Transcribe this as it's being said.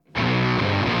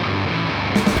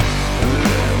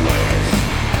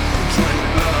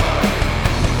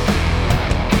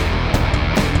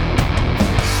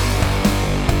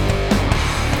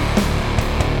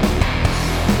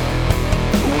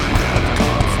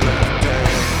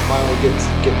finally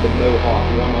get the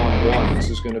mohawk one-on-one. This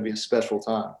is going to be a special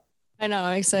time. I know,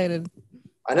 I'm excited.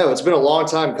 I know it's been a long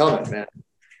time coming, man.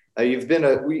 You've been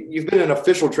an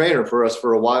official trainer for us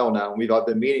for a while now, and I've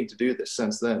been meaning to do this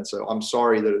since then. So I'm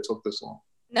sorry that it took this long.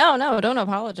 No, no, don't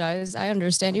apologize. I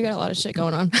understand you got a lot of shit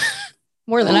going on.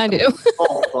 More than Oh, I do. it's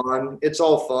all fun. It's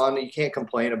all fun. You can't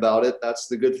complain about it. That's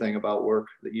the good thing about work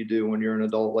that you do when you're an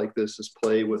adult like this is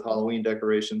play with Halloween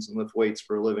decorations and lift weights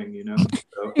for a living, you know?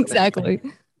 So Exactly.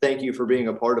 thank you for being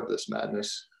a part of this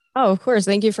madness. Oh, of course.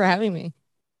 Thank you for having me.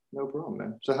 No problem,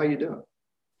 man. So how you doing?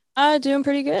 Doing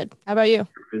pretty good. How about you?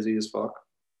 You're busy as fuck.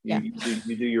 You, Yeah.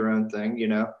 you do your own thing, you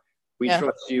know? We Yeah.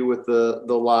 trust you with the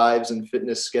lives and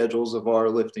fitness schedules of our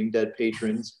Lifting Dead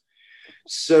patrons.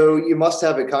 So you must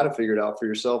have it kind of figured out for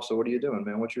yourself. So what are you doing,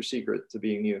 man? What's your secret to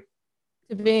being you?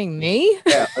 To being me?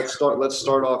 Yeah, let's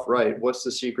start off right. What's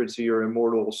the secret to your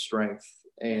immortal strength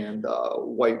and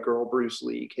white girl Bruce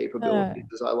Lee capabilities,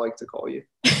 as I like to call you?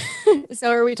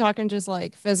 So are we talking just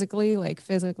like physically, like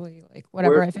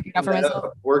whatever I figured out for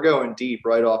myself? We're going deep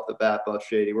right off the bat, Buff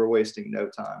Shady. We're wasting no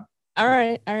time. All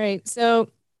right, all right. So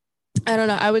I don't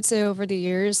know. I would say over the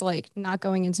years, like not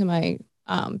going into my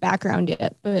background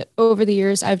yet, but over the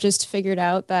years, I've just figured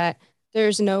out that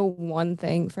there's no one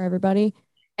thing for everybody.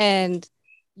 And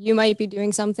you might be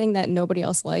doing something that nobody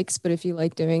else likes, but if you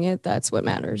like doing it, that's what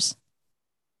matters.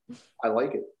 I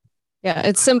like it. Yeah,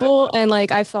 it's simple. And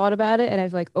like I've thought about it and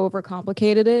I've like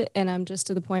overcomplicated it. And I'm just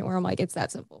to the point where I'm like, it's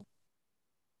that simple.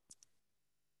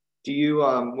 Do you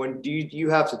you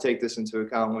have to take this into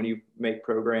account when you make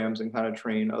programs and kind of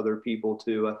train other people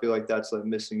too? I feel like that's a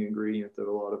missing ingredient that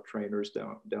a lot of trainers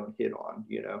don't hit on.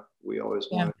 You know, we always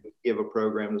Yeah. want to give a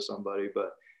program to somebody,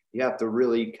 but you have to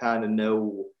really kind of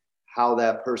know how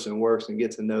that person works and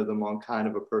get to know them on kind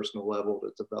of a personal level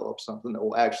to develop something that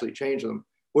will actually change them,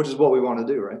 which is what we want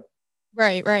to do, right?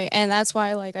 Right, right. And that's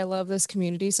why like I love this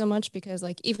community so much because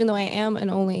like even though I am an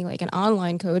only like an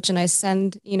online coach and I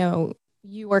send,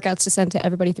 you workouts to send to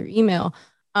everybody through email,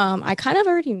 I kind of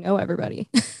already know everybody.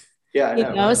 Yeah, I You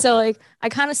know. know, so like I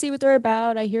kind of see what they're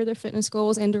about. I hear their fitness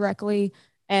goals indirectly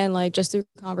and like just through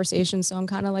conversation. So I'm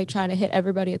kind of like trying to hit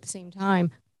everybody at the same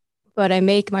time. But I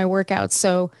make my workouts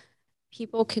so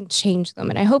people can change them.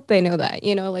 And I hope they know that,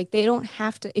 like they don't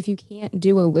have to, if you can't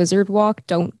do a lizard walk,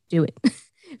 don't do it.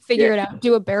 Yeah, Figure it out.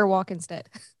 Do a bear walk instead.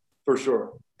 for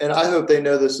sure. And I hope they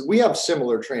know this. We have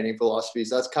similar training philosophies.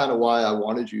 That's kind of why I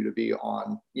wanted you to be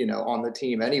on, on the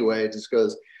team anyway, just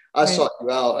because I Right. sought you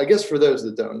out. I guess for those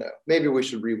that don't know, maybe we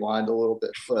should rewind a little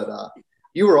bit, but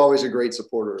you were always a great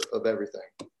supporter of everything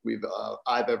we've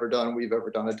ever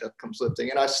done at Death Comes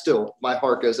Lifting. And my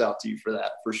heart goes out to you for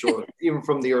that, for sure, even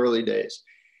from the early days.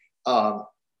 Um,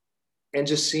 and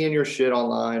just seeing your shit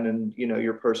online and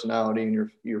your personality and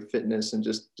your fitness and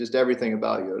just everything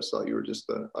about you, I just thought you were just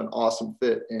an awesome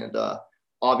fit. And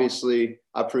obviously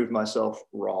I proved myself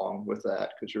wrong with that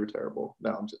because you're terrible.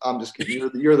 No, I'm just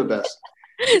kidding. You're the best.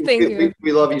 Thank you.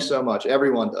 We love you so much.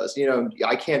 Everyone does.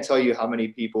 I can't tell you how many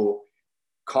people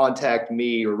contact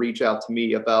me or reach out to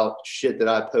me about shit that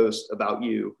I post about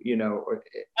you, or,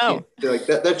 Oh, they're like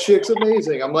that chick's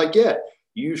amazing. I'm like, yeah,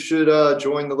 you should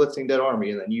join the Lifting Dead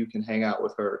Army, and then you can hang out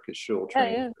with her because she'll yeah,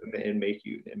 train yeah. and make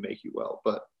you well.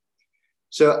 But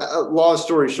so, long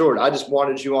story short, I just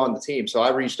wanted you on the team, so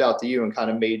I reached out to you and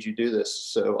kind of made you do this.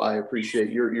 So I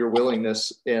appreciate your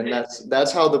willingness, and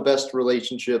that's how the best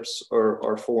relationships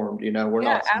are formed. We're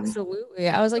Yeah, not some, absolutely.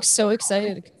 I was like so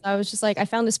excited because I was just like, I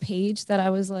found this page that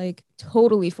I was like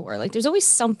totally for. Like, there's always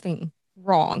something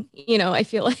wrong, I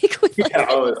feel like with like yeah.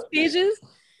 fitness pages. There's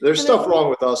And there's stuff wrong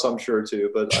with us, I'm sure too,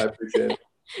 but I appreciate it.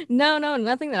 no, no,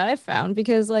 nothing that I've found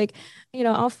because like,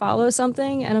 I'll follow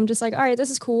something and I'm just like, all right, this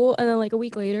is cool. And then like a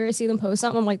week later, I see them post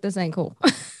something. I'm like, this ain't cool.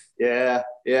 Yeah,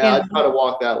 You yeah. I know? try to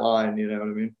walk that line. You know what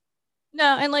I mean?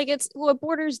 No, and like well, it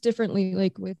borders differently,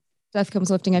 like with Death Comes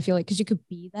Lifting, I feel like, because you could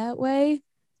be that way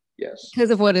Yes.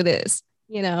 because of what it is.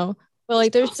 But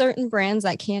like there's certain brands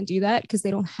that can't do that because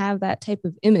they don't have that type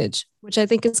of image, which I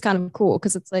think is kind of cool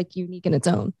because it's like unique in its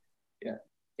own. Yeah.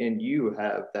 And you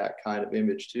have that kind of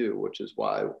image too, which is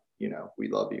why, we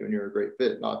love you and you're a great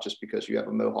fit, not just because you have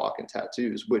a mohawk and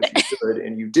tattoos, which you should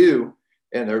and you do.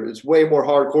 And it's way more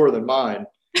hardcore than mine.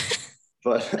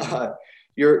 But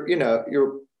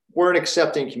we're an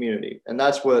accepting community. And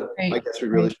that's what I Right. guess we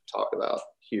really Right. should talk about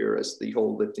here as the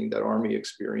whole Lifting That Army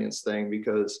experience thing,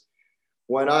 because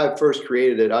when I first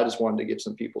created it, I just wanted to give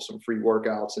some people some free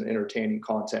workouts and entertaining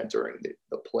content during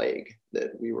the plague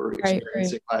that we were Right.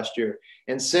 experiencing Right. last year.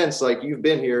 And since like you've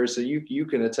been here, so you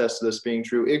can attest to this being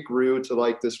true, it grew to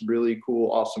like this really cool,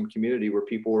 awesome community where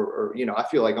people are I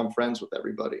feel like I'm friends with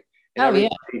everybody and Oh yeah.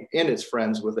 everybody in it's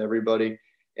friends with everybody.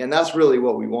 And that's really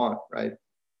what we want, right?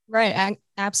 Right.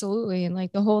 Absolutely. And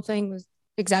like the whole thing was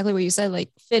exactly what you said, like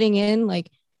fitting in, like,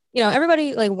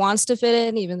 everybody like wants to fit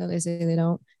in, even though they say they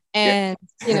don't. Yeah.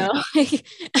 And, like,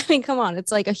 I mean, come on,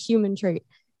 it's like a human trait.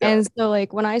 Yeah. And so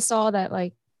like when I saw that,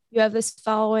 like you have this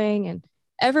following and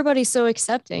everybody's so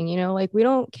accepting, like we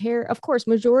don't care. Of course,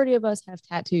 majority of us have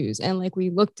tattoos and like we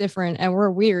look different and we're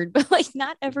weird, but like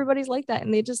not everybody's like that.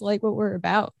 And they just like what we're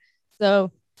about.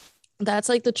 So that's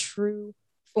like the true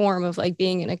form of like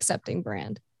being an accepting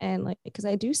brand. And like, because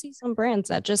I do see some brands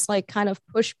that just like kind of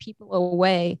push people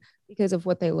away because of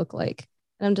what they look like.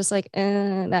 And I'm just like,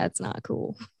 that's not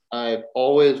cool. I've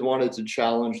always wanted to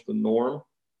challenge the norm.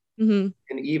 Mm-hmm.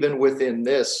 And even within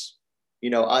this,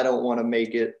 I don't want to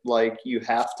make it like you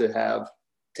have to have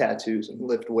tattoos and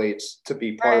lift weights to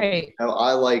be part right. of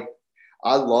it.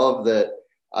 I love that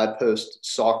I post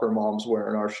soccer moms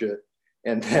wearing our shit.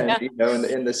 And then,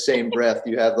 in the same breath,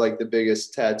 you have like the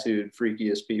biggest tattooed,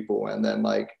 freakiest people. And then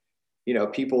like,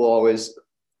 people always,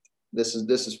 this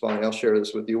is funny. I'll share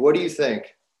this with you. What do you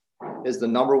think is the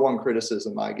number one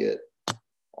criticism I get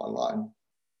online?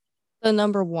 The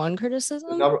number one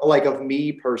criticism? Like of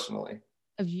me personally,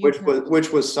 of you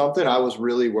which was something I was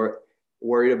really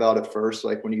worried about at first.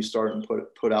 Like when you start and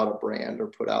put out a brand or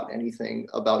put out anything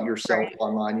about yourself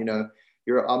online,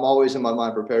 I'm always in my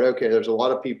mind prepared. Okay, there's a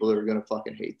lot of people that are going to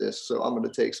fucking hate this, so I'm going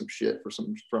to take some shit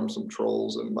from some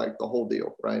trolls and like the whole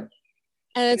deal, right?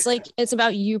 And it's like it's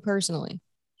about you personally.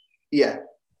 Yeah.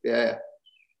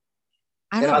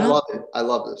 I love it. I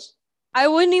love this. I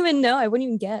wouldn't even know. I wouldn't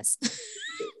even guess.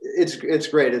 It's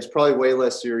great. It's probably way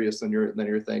less serious than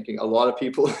you're thinking. A lot of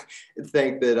people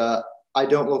think that I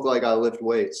don't look like I lift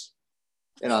weights,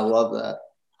 and I love that.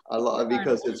 I love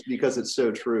because it's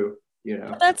so true.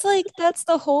 That's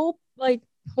the whole like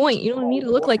point. You don't need to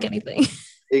look like anything.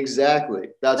 Exactly.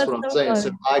 That's what I'm saying. Fun.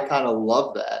 So I kind of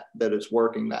love that it's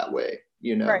working that way.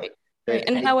 Right.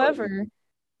 And however,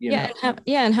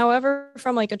 and however,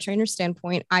 from like a trainer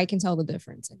standpoint, I can tell the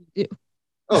difference, and you do.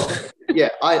 Oh yeah,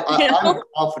 I'm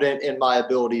confident in my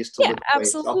abilities to lift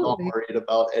weights. I'm not worried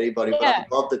about anybody, but I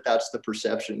love that that's the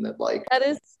perception that like that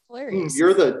is hilarious.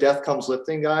 You're the Death Comes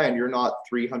Lifting guy, and you're not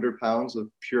 300 pounds of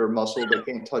pure muscle that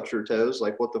can't touch your toes.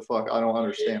 Like what the fuck? I don't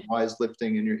understand. Why is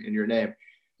lifting in your name?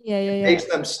 It makes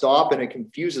them stop, and it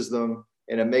confuses them,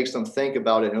 and it makes them think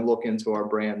about it and look into our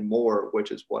brand more,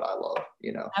 which is what I love.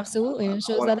 Absolutely, it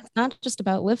shows that it's not just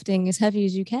about lifting as heavy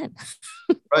as you can.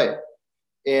 Right,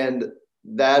 and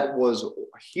that was a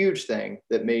huge thing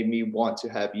that made me want to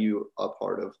have you a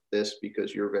part of this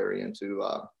because you're very into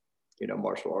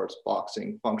martial arts,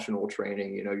 boxing, functional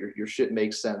training. Your shit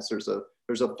makes sense. There's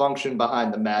a function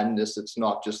behind the madness. It's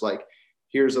not just like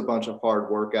here's a bunch of hard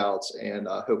workouts and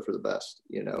hope for the best.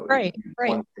 Right.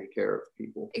 Want to take care of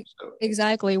people. So.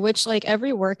 Exactly. Which like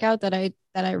every workout that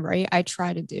I write, I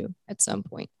try to do at some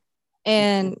point.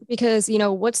 And because,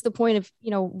 what's the point of,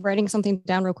 writing something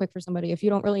down real quick for somebody if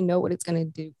you don't really know what it's going to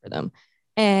do for them?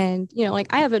 And, like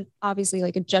I have obviously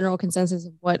like a general consensus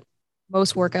of what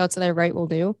most workouts that I write will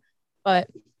do, but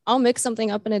I'll mix something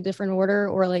up in a different order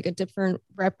or like a different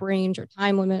rep range or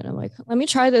time limit. I'm like, let me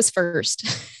try this first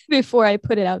before I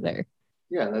put it out there.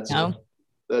 Yeah,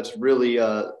 that's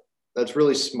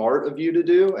really smart of you to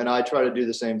do. And I try to do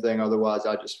the same thing. Otherwise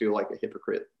I just feel like a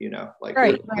hypocrite, like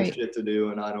right. shit to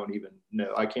do. And I don't even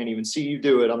know, I can't even see you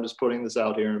do it. I'm just putting this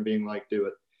out here and being like, do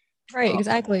it. Right.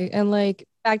 Exactly. And like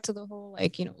back to the whole,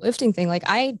 like, lifting thing, like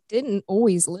I didn't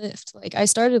always lift. Like I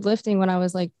started lifting when I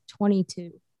was like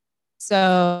 22.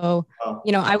 So,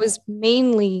 I was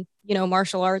mainly,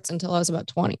 martial arts until I was about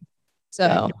 20.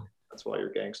 So that's why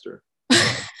you're a gangster.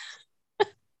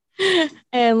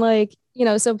 And like,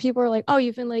 so people are like, oh,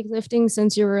 you've been like lifting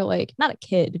since you were like not a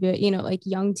kid, but like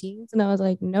young teens. And I was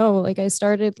like, no, like I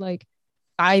started like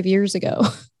 5 years ago.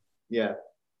 Yeah.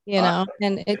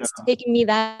 And it's taking me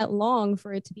that long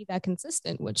for it to be that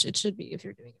consistent, which it should be if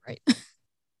you're doing it right.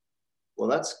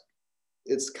 Well,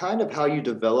 it's kind of how you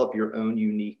develop your own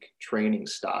unique training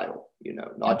style,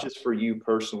 not just for you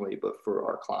personally, but for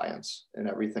our clients and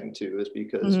everything too, is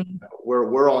because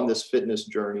we're on this fitness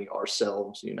journey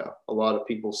ourselves. A lot of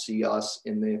people see us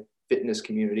in the fitness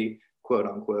community, quote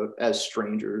unquote, as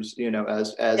strangers, you're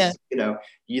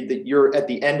at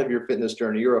the end of your fitness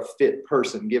journey, you're a fit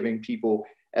person giving people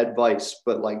advice,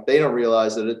 but like they don't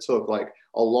realize that it took like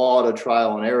a lot of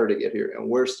trial and error to get here, and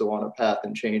we're still on a path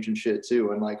and change and shit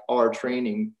too, and like our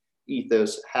training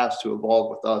ethos has to evolve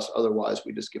with us, otherwise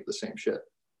we just give the same shit,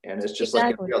 and it's just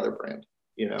like every other brand.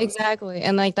 Exactly.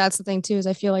 And like that's the thing too, is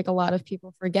I feel like a lot of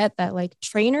people forget that like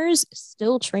trainers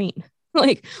still train.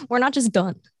 Like we're not just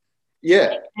done.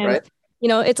 Right. you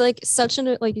know, it's like such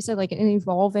an, like you said, like an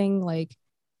evolving like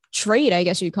trade, I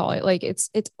guess you'd call it. Like it's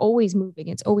always moving,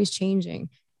 it's always changing,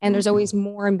 and there's Mhm. always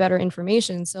more and better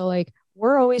information. So like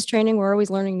we're always training, we're always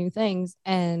learning new things,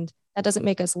 and that doesn't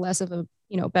make us less of a,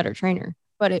 you know, better trainer,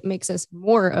 but it makes us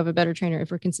more of a better trainer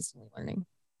if we're consistently learning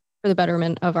for the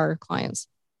betterment of our clients.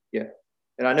 Yeah.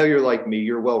 And I know you're like me,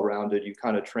 you're well rounded, you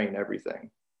kind of train everything.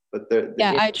 But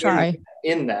Yeah, I try.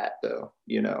 in that though,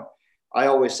 you know, I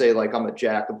always say like I'm a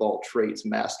jack of all trades,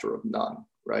 master of none.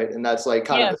 Right. And that's like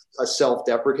kind of Yeah, a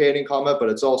self-deprecating comment, but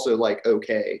it's also like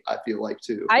okay, I feel like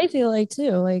too. I feel like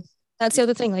too. Like that's the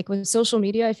other thing. Like with social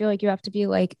media, I feel like you have to be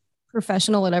like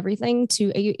professional at everything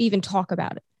to even talk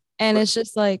about it. And it's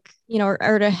just like, you know,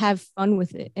 or to have fun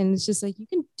with it. And it's just like you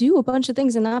can do a bunch of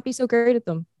things and not be so great at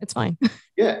them. It's fine.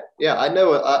 Yeah, yeah, I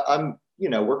know. I'm, you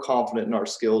know, we're confident in our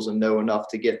skills and know enough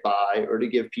to get by or to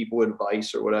give people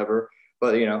advice or whatever.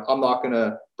 But you know, I'm not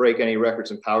gonna break any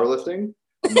records in powerlifting.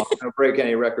 I'm not gonna break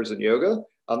any records in yoga.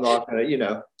 I'm not gonna, you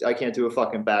know, I can't do a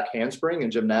fucking back handspring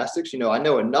in gymnastics. You know, I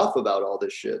know enough about all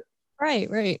this shit. Right,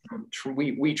 right.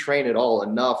 We train it all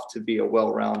enough to be a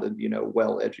well-rounded, you know,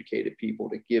 well-educated people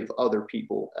to give other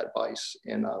people advice.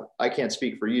 And I can't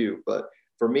speak for you, but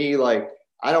for me, like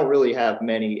I don't really have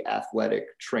many athletic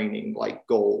training like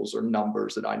goals or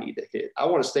numbers that I need to hit. I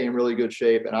want to stay in really good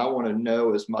shape and I want to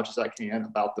know as much as I can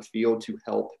about the field to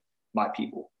help my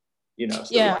people. You know,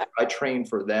 so Yeah. like, I train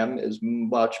for them as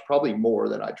much, probably more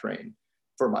than I train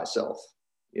for myself.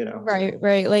 You know. Right,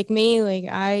 right. Like me, like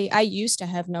I used to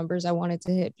have numbers I wanted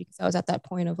to hit because I was at that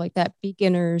point of like that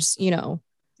beginner's, you know,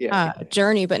 Yeah.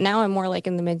 journey. But now I'm more like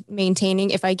in the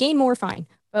maintaining. If I gain more, fine.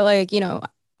 But like, you know,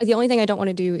 the only thing I don't want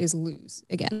to do is lose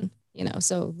again, you know,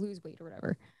 so lose weight or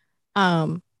whatever.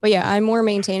 But yeah, I'm more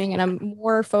maintaining and I'm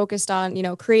more focused on, you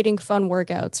know, creating fun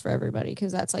workouts for everybody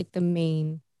because that's like the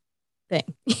main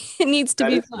thing. It needs to That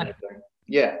be is the fun. main thing.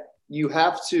 Yeah. You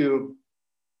have to,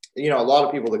 you know, a lot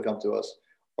of people that come to us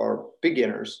are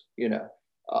beginners, you know,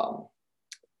 um,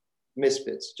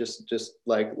 misfits, just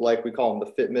like we call them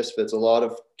the fit misfits. A lot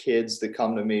of kids that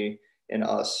come to me and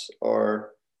us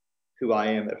are who I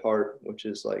am at heart, which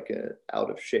is like an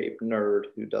out of shape nerd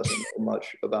who doesn't know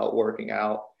much about working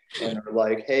out and are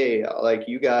like, hey, like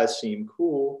you guys seem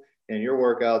cool and your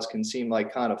workouts can seem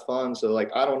like kind of fun. So like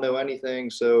I don't know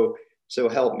anything. So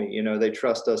help me. You know, they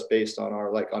trust us based on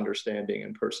our like understanding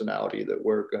and personality that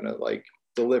we're gonna like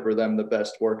deliver them the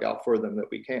best workout for them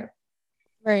that we can.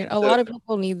 Right. A So lot of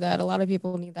people need that. A lot of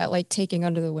people need that, like taking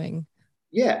under the wing.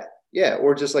 yeah, yeah,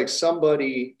 or just like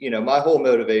somebody, you know, my whole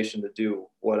motivation to do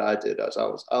what I did as I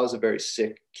was a very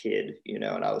sick kid, you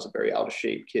know, and I was a very out of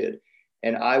shape kid.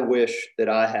 And I wish that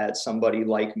I had somebody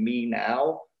like me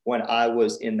now when I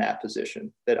was in that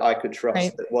position that I could trust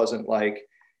Right. that wasn't like,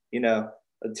 you know,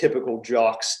 a typical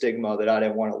jock stigma that I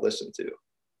didn't want to listen to. You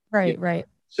Right. know? Right.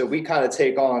 So we kind of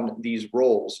take on these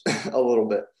roles a little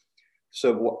bit.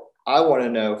 So what I want to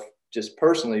know just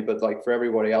personally, but like for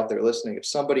everybody out there listening, if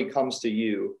somebody comes to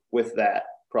you with that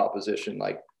proposition,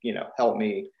 like, you know, help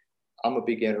me, I'm a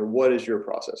beginner. What is your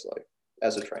process like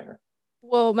as a trainer?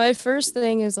 Well, my first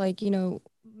thing is like, you know,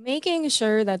 making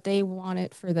sure that they want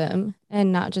it for them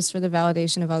and not just for the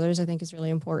validation of others, I think is really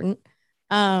important.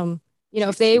 You know,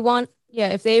 if they want, yeah,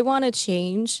 if they want to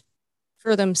change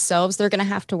for themselves, they're going to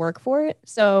have to work for it.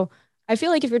 So I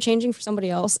feel like if you're changing for somebody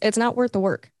else, it's not worth the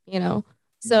work, you know?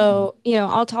 So, you know,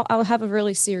 I'll have a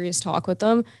really serious talk with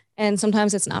them. And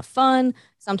sometimes it's not fun.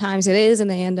 Sometimes it is,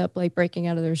 and they end up like breaking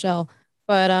out of their shell.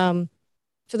 But,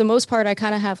 for the most part, I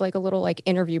kind of have like a little like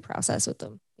interview process with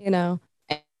them, you know?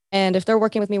 And if they're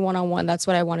working with me one on one, that's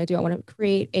what I want to do. I want to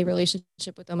create a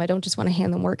relationship with them. I don't just want to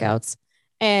hand them workouts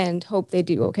and hope they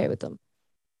do okay with them.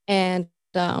 And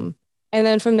um and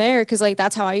then from there, because like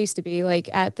that's how I used to be, like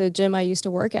at the gym I used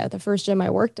to work at, the first gym I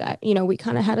worked at, you know, we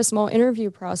kind of had a small interview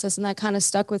process and that kind of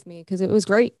stuck with me because it was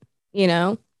great, you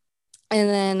know. And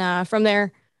then from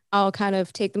there, I'll kind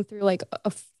of take them through like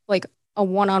a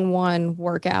one-on-one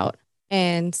workout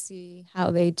and see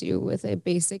how they do with a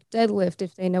basic deadlift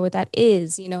if they know what that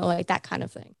is, you know, like that kind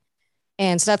of thing.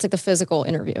 And so that's like the physical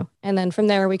interview. And then from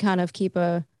there, we kind of keep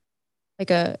a like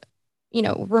a you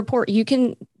know report. You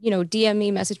can, you know, DM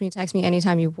me, message me, text me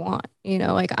anytime you want. You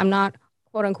know, like I'm not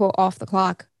quote unquote off the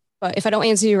clock, but if I don't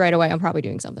answer you right away, I'm probably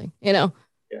doing something. You know.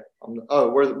 Yeah.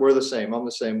 We're the same. I'm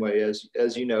the same way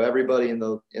as you know. Everybody in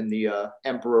the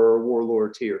emperor or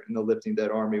warlord tier in the lifting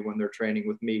dead army when they're training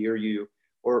with me or you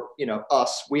or you know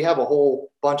us, we have a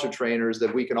whole bunch of trainers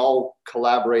that we can all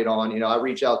collaborate on. You know, I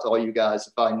reach out to all you guys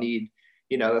if I need,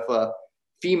 you know, if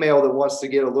female that wants to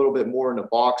get a little bit more into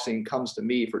boxing comes to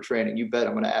me for training, you bet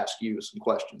I'm going to ask you some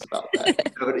questions about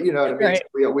that. You know what I mean? Right.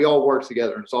 So we all work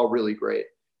together, and it's all really great.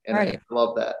 And Right. I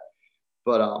love that.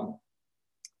 But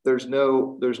there's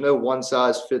no one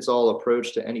size fits all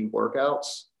approach to any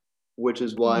workouts, which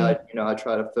is why I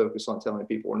try to focus on telling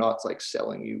people we're not like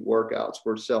selling you workouts.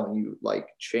 We're selling you like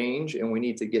change, and we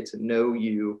need to get to know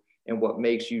you and what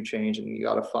makes you change. And you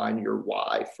got to find your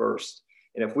why first.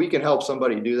 And if we can help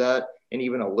somebody do that in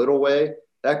even a little way,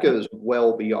 that goes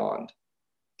well beyond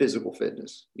physical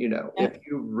fitness. If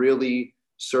you really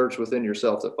search within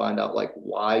yourself to find out like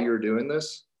why you're doing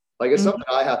this, like it's something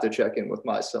I have to check in with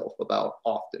myself about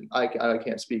often. I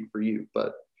can't speak for you,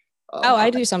 but I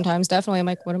do sometimes. Definitely. I'm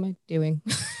like, what am I doing?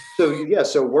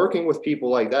 So working with people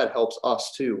like that helps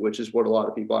us too, which is what a lot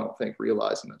of people I don't think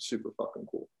realize, and it's super fucking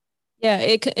cool. Yeah,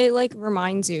 it like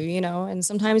reminds you, and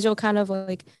sometimes you'll kind of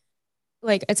like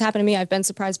it's happened to me. I've been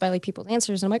surprised by like people's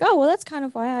answers, and I'm like, oh, well, that's kind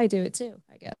of why I do it too,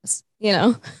 I guess,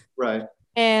 Right.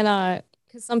 And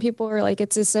because some people are like,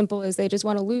 it's as simple as they just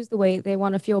want to lose the weight, they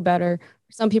want to feel better.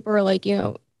 Some people are like,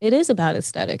 it is about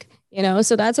aesthetic,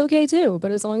 so that's okay too.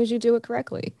 But as long as you do it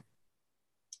correctly.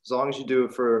 As long as you do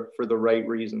it for the right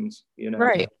reasons,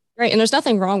 Right. Right. And there's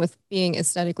nothing wrong with being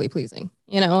aesthetically pleasing.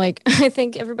 Like I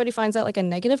think everybody finds that like a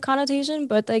negative connotation,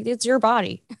 but like it's your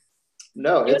body.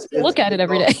 No, You look at it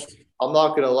every day. I'm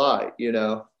not gonna lie,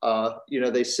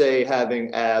 they say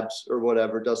having abs or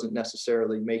whatever doesn't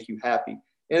necessarily make you happy.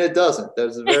 And it doesn't.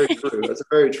 That's very true. That's a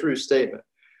very true statement.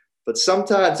 But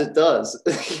sometimes it does.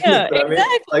 Yeah, I mean?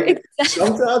 exactly.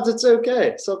 Sometimes it's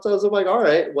okay. Sometimes I'm like, all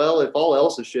right, well, if all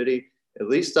else is shitty, at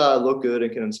least I look good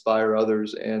and can inspire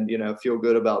others, and feel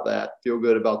good about that. Feel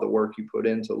good about the work you put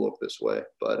in to look this way.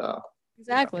 But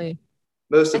exactly.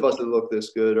 Most of us that look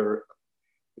this good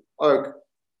are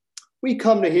we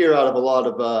come to hear out of a lot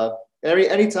of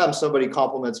anytime somebody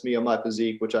compliments me on my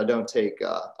physique, which I don't take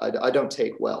I don't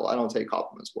take well. I don't take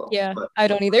compliments well. Yeah, I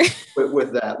don't either.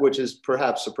 with that, which is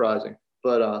perhaps surprising.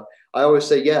 But I always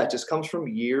say, yeah, it just comes from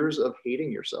years of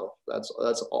hating yourself. That's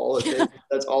all it takes.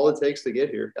 That's all it takes to get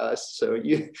here, guys. So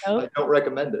I don't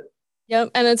recommend it.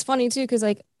 Yep. And it's funny too, because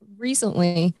like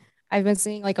recently I've been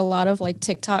seeing like a lot of like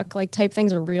TikTok like type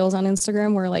things or reels on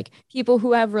Instagram where like people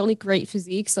who have really great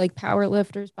physiques, like power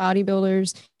lifters,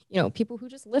 bodybuilders, people who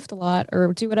just lift a lot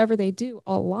or do whatever they do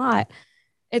a lot.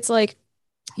 It's like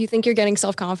you think you're getting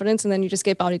self-confidence and then you just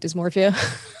get body dysmorphia.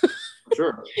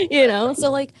 Sure.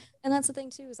 So like, and that's the thing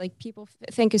too, is like people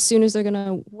think as soon as they're going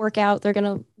to work out, they're going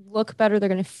to look better, they're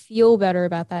going to feel better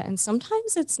about that. And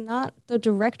sometimes it's not the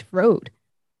direct road,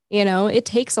 it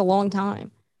takes a long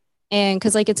time. And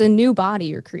because like it's a new body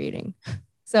you're creating.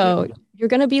 So you're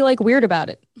going to be like weird about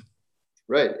it.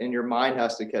 Right. And your mind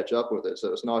has to catch up with it.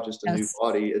 So it's not just a new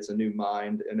body, it's a new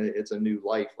mind, and it's a new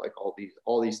life. Like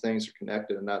all these things are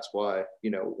connected. And that's why,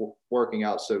 working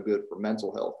out so good for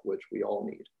mental health, which we all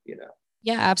need,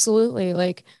 Yeah, absolutely.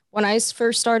 Like when I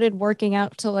first started working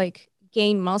out to like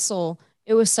gain muscle,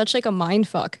 it was such like a mind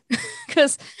fuck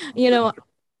because,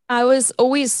 I was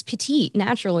always petite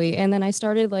naturally. And then I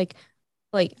started like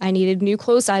I needed new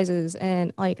clothes sizes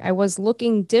and like I was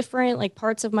looking different, like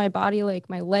parts of my body, like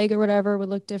my leg or whatever would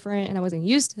look different. And I wasn't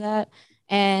used to that.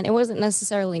 And it wasn't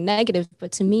necessarily negative,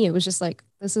 but to me, it was just like,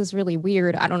 this is really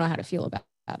weird. I don't know how to feel about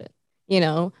it.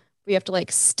 We have to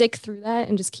like stick through that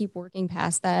and just keep working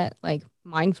past that like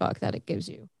mind fuck that it gives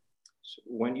you. So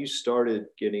when you started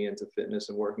getting into fitness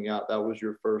and working out, that was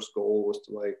your first goal, was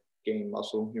to like gain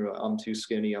muscle? You're like, I'm too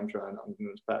skinny. I'm going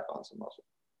to pack on some muscle.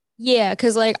 Yeah,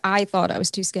 because like I thought I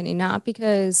was too skinny, not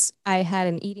because I had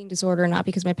an eating disorder, not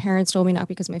because my parents told me, not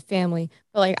because of my family,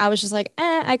 but like I was just like,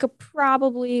 I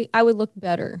would look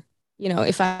better,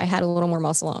 if I had a little more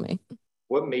muscle on me.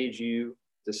 What made you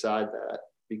decide that?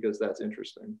 Because that's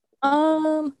interesting.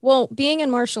 Well, being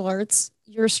in martial arts,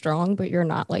 you're strong, but you're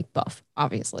not like buff,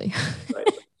 obviously.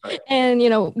 Right. And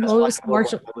that's most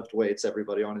martial lift weights,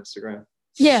 everybody on Instagram.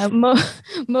 Yeah,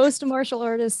 most martial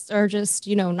artists are just,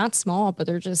 not small, but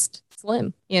they're just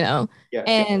slim, Yeah.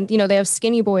 and, they have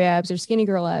skinny boy abs or skinny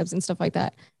girl abs and stuff like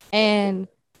that. And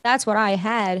that's what I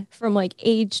had from like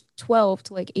age 12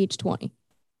 to like age 20.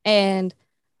 And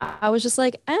I was just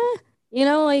like,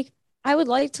 like I would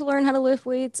like to learn how to lift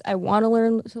weights. I want to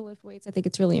learn to lift weights. I think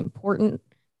it's really important.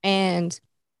 And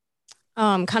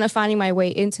kind of finding my way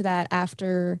into that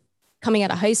after coming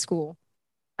out of high school.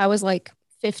 I was like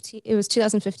 15, it was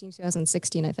 2015,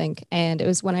 2016, I think. And it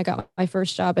was when I got my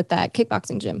first job at that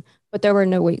kickboxing gym, but there were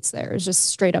no weights there. It was just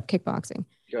straight up kickboxing.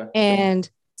 Okay. And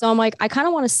so I'm like, I kind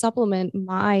of want to supplement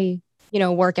my,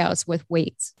 workouts with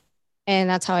weights. And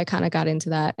that's how I kind of got into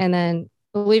that. And then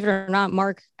believe it or not,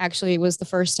 Mark actually was the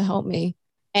first to help me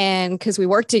And because we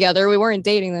worked together, we weren't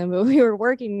dating them, but we were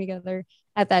working together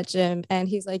at that gym. And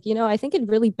he's like, I think it'd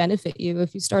really benefit you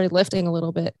if you started lifting a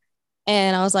little bit.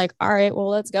 And I was like, all right, well,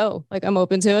 let's go. Like, I'm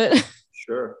open to it.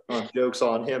 Sure. Joke's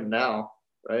on him now,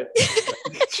 right?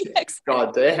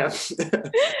 God damn.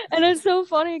 And it's so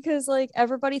funny because like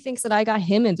everybody thinks that I got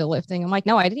him into lifting. I'm like,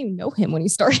 no, I didn't even know him when he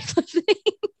started lifting.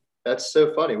 That's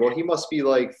so funny. Well, he must be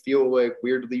like feel like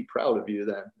weirdly proud of you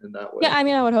then in that way. Yeah, I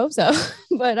mean, I would hope so.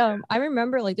 But I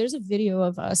remember like there's a video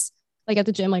of us like at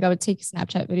the gym, like I would take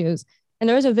Snapchat videos, and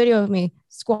there was a video of me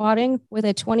squatting with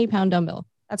a 20-pound dumbbell.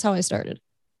 That's how I started.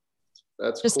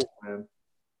 That's just cool, man.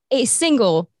 A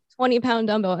single 20-pound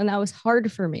dumbbell, and that was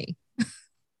hard for me.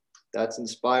 That's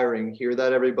inspiring. Hear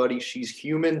that, everybody? She's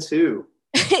human too.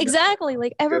 Exactly.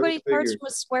 Like everybody starts from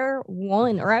a square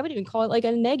one, or I would even call it like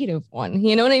a negative one.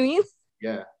 You know what I mean?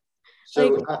 Yeah. So,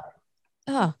 like,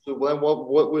 so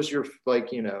what was your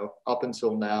like, up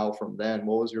until now from then,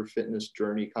 what was your fitness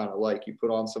journey kind of like? You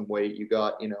put on some weight, you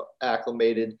got,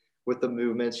 acclimated with the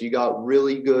movements, you got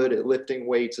really good at lifting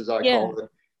weights, as I call it.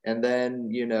 And then,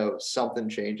 something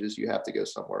changes, you have to go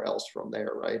somewhere else from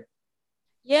there, right?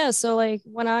 Yeah. So like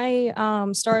when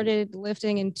I started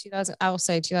lifting in 2000, I'll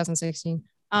say 2016,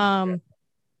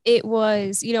 it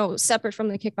was, separate from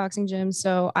the kickboxing gym.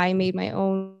 So I made my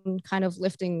own kind of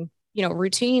lifting,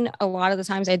 routine. A lot of the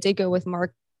times I did go with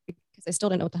Mark because I still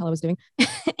didn't know what the hell I was doing.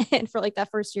 And for like that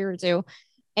first year or two.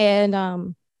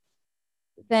 And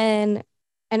then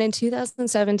and in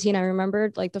 2017, I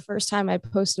remembered like the first time I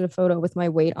posted a photo with my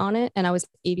weight on it, and I was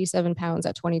 87 pounds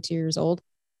at 22 years old.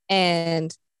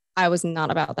 And I was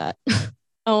not about that.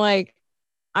 I'm like,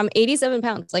 I'm 87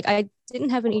 pounds. Like, I didn't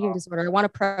have an eating disorder. I want to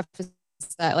preface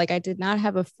that. Like, I did not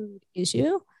have a food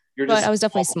issue, but I was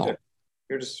definitely small.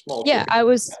 You're just small. Yeah, I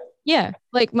was. Yeah,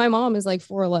 like my mom is like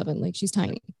 4'11". Like, she's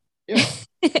tiny. Yeah.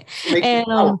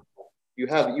 And you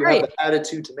have the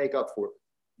attitude to make up for it.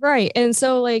 Right. And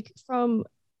so like from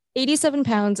 87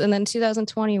 pounds and then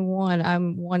 2021,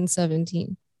 I'm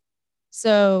 117.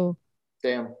 So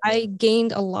damn, I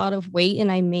gained a lot of weight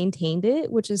and I maintained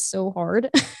it, which is so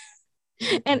hard.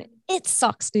 And it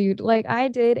sucks, dude. Like I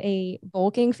did a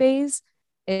bulking phase.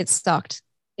 It sucked.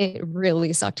 It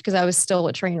really sucked because I was still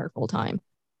a trainer full time.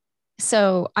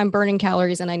 So I'm burning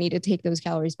calories and I need to take those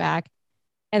calories back.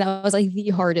 And that was like the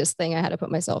hardest thing I had to put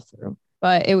myself through,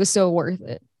 but it was so worth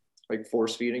it. Like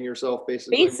force feeding yourself,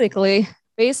 basically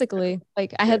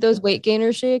like I had those weight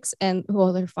gainer shakes and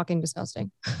they're fucking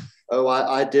disgusting. Oh,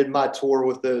 I did my tour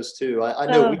with those too. I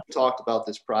know we talked about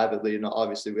this privately, and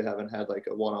obviously we haven't had like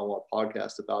a one-on-one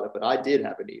podcast about it, but I did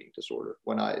have an eating disorder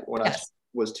when I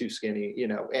was too skinny,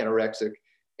 anorexic,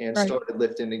 and started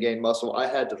lifting to gain muscle. I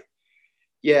had to,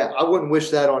 I wouldn't wish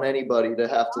that on anybody to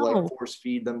have to like force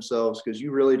feed themselves, because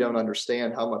you really don't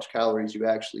understand how much calories you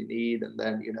actually need. And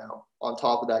then, on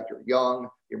top of that, you're young,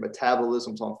 your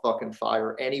metabolism's on fucking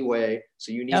fire anyway.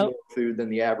 So you need more food than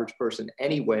the average person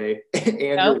anyway. And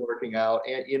you're working out.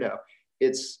 And,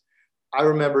 I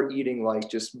remember eating like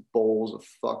just bowls of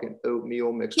fucking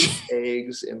oatmeal mixed with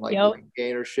eggs and like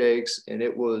gainer shakes. And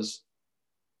it was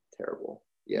terrible.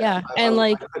 Yeah.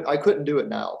 I couldn't do it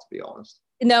now, to be honest.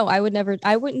 No, I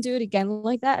wouldn't do it again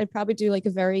like that. I'd probably do like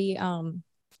a very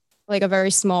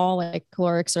small, like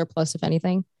caloric surplus, if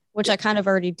anything, which I kind of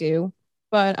already do.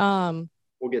 But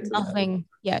we'll get to nothing.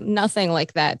 Yeah, nothing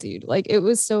like that, dude. Like it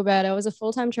was so bad. I was a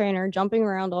full-time trainer, jumping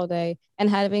around all day and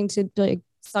having to like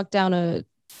suck down a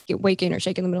weight gainer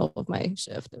shake in the middle of my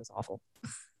shift. It was awful.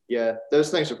 Yeah,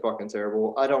 those things are fucking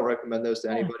terrible. I don't recommend those to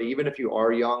anybody, even if you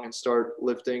are young and start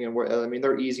lifting. And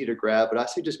they're easy to grab, but I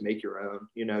say just make your own.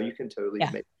 You can totally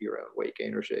make your own weight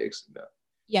gainer shakes.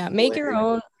 And, make your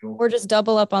own, or just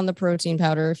double up on the protein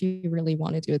powder if you really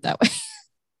want to do it that way.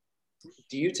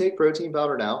 Do you take protein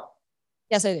powder now?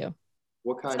 Yes, I do.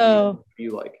 What kind do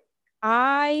you like?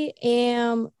 I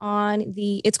am on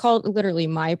it's called literally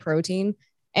My Protein,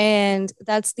 and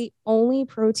that's the only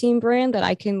protein brand that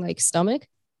I can like stomach.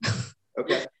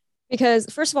 Okay. Because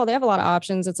first of all, they have a lot of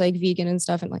options. It's like vegan and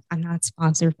stuff. And like, I'm not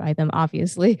sponsored by them,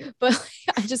 obviously, but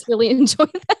like, I just really enjoy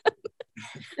them.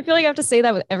 I feel like I have to say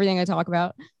that with everything I talk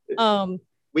about.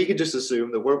 We could just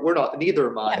assume that we're not, neither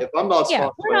am I. If I'm not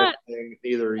sponsored by anything,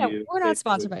 neither are you. We're not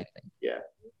sponsored by anything. Yeah.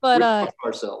 But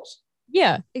ourselves.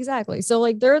 Yeah, exactly. So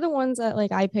like they're the ones that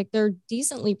like I picked. They're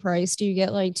decently priced. You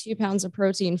get like 2 pounds of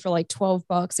protein for like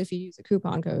 $12 if you use a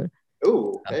coupon code.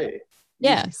 Oh, hey.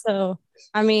 Yeah. So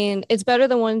I mean, it's better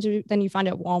than ones than you find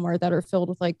at Walmart that are filled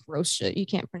with like gross shit you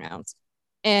can't pronounce.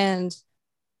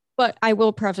 But I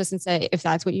will preface and say, if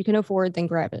that's what you can afford, then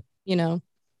grab it,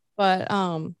 But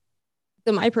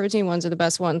the My Protein ones are the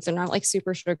best ones. They're not like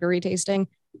super sugary tasting.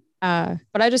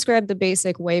 But I just grabbed the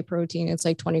basic whey protein. It's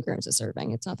like 20 grams a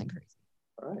serving. It's nothing crazy.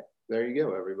 All right. There you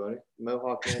go, everybody.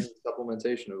 Mohawk Man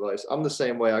supplementation advice. I'm the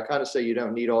same way. I kind of say you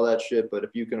don't need all that shit, but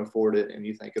if you can afford it and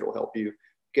you think it'll help you,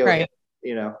 go Right. ahead.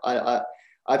 You know,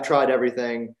 I've tried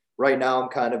everything. Right now, I'm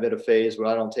kind of at a phase where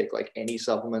I don't take like any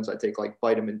supplements. I take like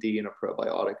vitamin D and a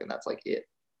probiotic, and that's like it.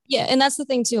 Yeah, and that's the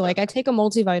thing too. Like I take a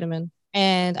multivitamin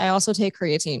and I also take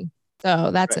creatine.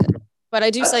 So that's Right. it. But I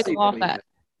do That's cycle off that.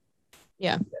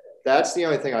 Yeah. That's the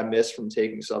only thing I miss from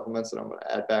taking supplements that I'm going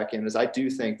to add back in is I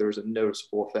do think there's a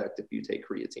noticeable effect if you take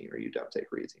creatine or you don't take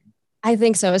creatine. I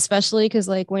think so, especially because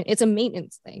like when it's a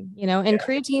maintenance thing, you know, and Yeah.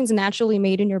 creatine's naturally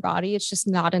made in your body. It's just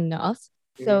not enough.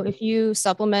 So if you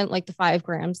supplement like the 5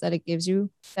 grams that it gives you,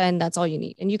 then that's all you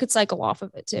need. And you could cycle off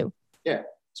of it too. Yeah.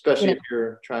 Especially You if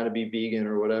you're trying to be vegan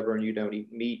or whatever and you don't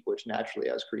eat meat, which naturally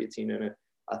has creatine in it.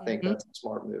 I think that's a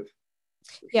smart move.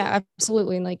 Yeah,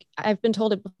 absolutely. And like I've been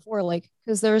told it before, like,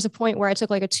 because there was a point where I took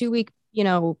like a 2 week,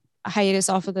 hiatus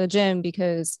off of the gym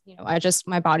because,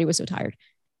 my body was so tired.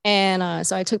 And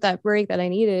so I took that break that I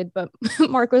needed. But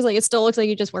Mark was like, it still looks like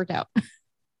you just worked out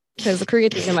because the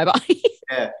creatine in my body.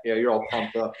 Yeah. You're all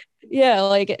pumped up. Yeah,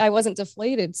 like I wasn't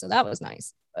deflated. So that was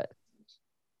nice. But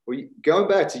going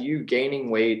back to you gaining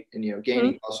weight and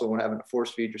gaining muscle and having to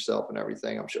force feed yourself and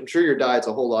everything, I'm sure your diet's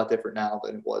a whole lot different now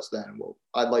than it was then. Well,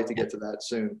 I'd like to get to that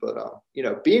soon, but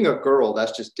being a girl,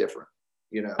 that's just different.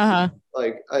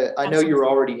 Like I know you're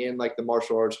already in like the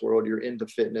martial arts world, you're into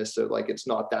fitness, so like it's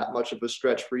not that much of a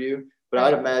stretch for you. But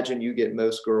I'd imagine you get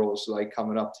most girls like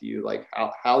coming up to you like,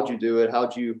 how'd you do it?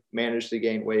 How'd you manage to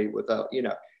gain weight without,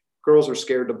 girls are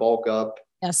scared to bulk up.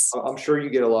 Yes. I'm sure you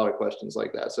get a lot of questions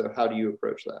like that. So how do you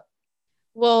approach that?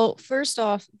 Well, first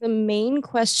off, the main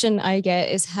question I get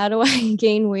is how do I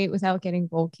gain weight without getting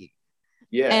bulky?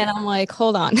 Yeah. And I'm like,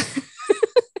 hold on.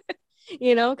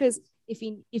 Because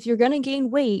if you're gonna gain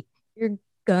weight, you're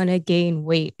gonna gain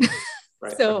weight.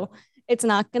 Right. So it's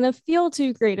not gonna feel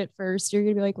too great at first. You're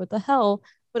gonna be like, what the hell?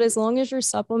 But as long as you're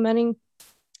supplementing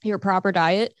your proper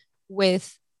diet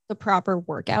with the proper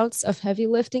workouts of heavy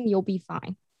lifting, you'll be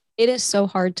fine. It is so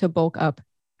hard to bulk up.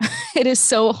 It is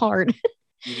so hard.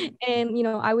 And,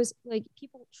 I was like,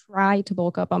 people try to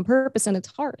bulk up on purpose and it's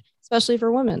hard, especially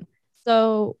for women.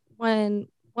 So when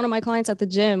one of my clients at the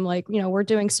gym, like, we're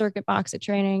doing circuit box at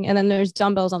training and then there's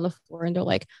dumbbells on the floor and they're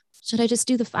like, should I just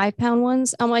do the 5-pound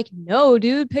ones? I'm like, no,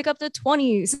 dude, pick up the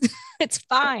 20s. It's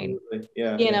fine. Absolutely.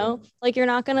 Yeah. Like you're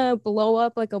not going to blow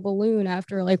up like a balloon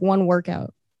after like one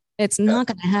workout. It's not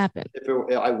going to happen.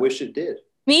 I wish it did.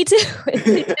 Me too.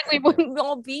 We wouldn't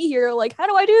all be here. Like, how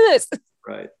do I do this?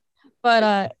 Right.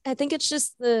 But I think it's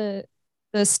just the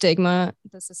stigma,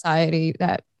 the society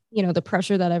that, the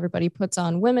pressure that everybody puts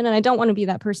on women. And I don't want to be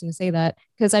that person to say that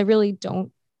because I really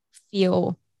don't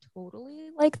feel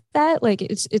totally like that. Like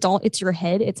it's your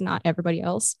head. It's not everybody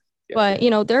else. Yeah.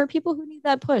 But, there are people who need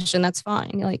that push and that's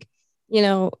fine. Like,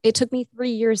 it took me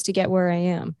 3 years to get where I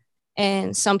am.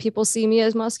 And some people see me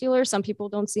as muscular. Some people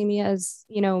don't see me as,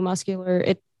 muscular.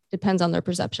 It depends on their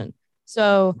perception.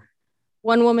 So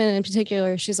one woman in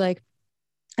particular, she's like,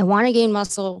 I want to gain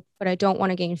muscle, but I don't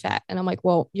want to gain fat. And I'm like,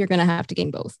 well, you're going to have to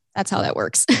gain both. That's how that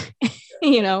works,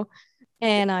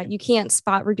 and you can't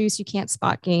spot reduce. You can't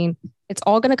spot gain. It's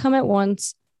all going to come at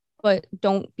once, but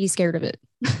don't be scared of it.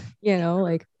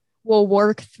 Like we'll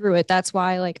work through it. That's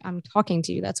why like I'm talking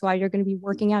to you. That's why you're going to be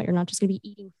working out. You're not just going to be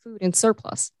eating food in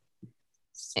surplus.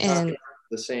 And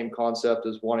the same concept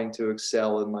as wanting to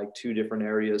excel in like 2 different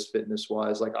areas fitness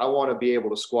wise. Like I want to be able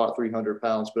to squat 300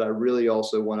 pounds, but I really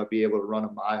also want to be able to run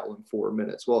a mile in 4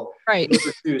 minutes. Well, right. Those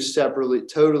are 2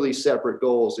 totally separate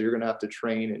goals that you're going to have to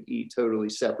train and eat totally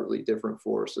separately different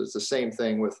for. So it's the same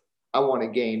thing with, I want to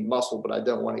gain muscle, but I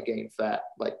don't want to gain fat.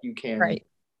 Like you can, right.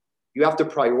 You have to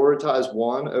prioritize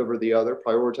one over the other,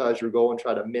 prioritize your goal and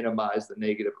try to minimize the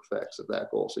negative effects of that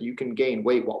goal. So you can gain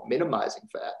weight while minimizing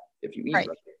fat if you eat right.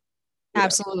 Yeah.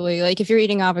 Absolutely. Like if you're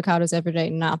eating avocados every day,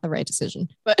 not the right decision,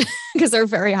 but because they're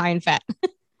very high in fat.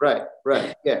 Right.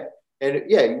 Yeah. And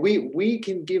yeah, we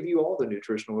can give you all the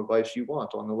nutritional advice you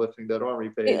want on the Lifting That Army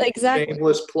page. Exactly.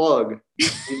 Shameless plug.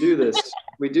 We do this.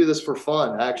 We do this for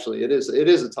fun. Actually, it is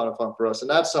a ton of fun for us. And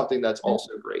that's something that's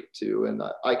also great too. And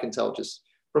I can tell just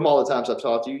from all the times I've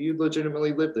talked to you, you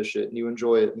legitimately live this shit and you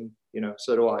enjoy it. And,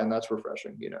 so do I. And that's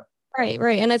refreshing,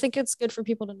 Right. And I think it's good for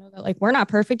people to know that like we're not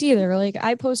perfect either. Like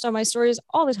I post on my stories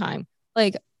all the time,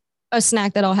 like a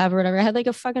snack that I'll have or whatever. I had like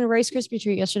a fucking Rice Krispie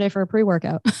treat yesterday for a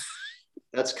pre-workout.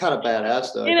 That's kind of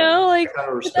badass though. Like kind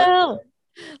of respect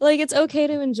like it's okay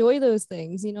to enjoy those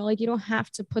things, like you don't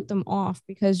have to put them off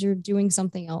because you're doing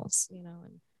something else,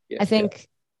 and I think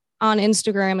on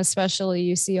Instagram especially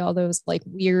you see all those like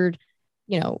weird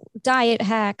diet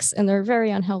hacks, and they're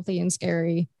very unhealthy and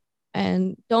scary.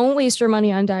 And don't waste your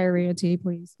money on diarrhea tea,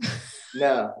 please.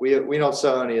 No, we don't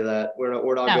sell any of that. We're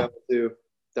not No, going to.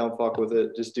 Don't fuck with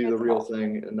it. Just do the real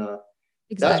thing. And that's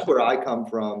exactly. where I come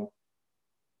from,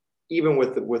 even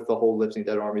with the whole lifting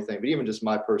dead army thing. But even just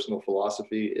my personal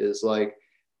philosophy is like,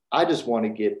 I just want to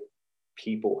get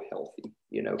people healthy.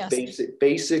 Yes.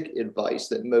 Basic advice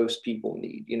that most people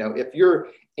need. If you're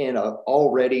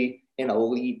already an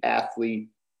elite athlete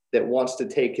that wants to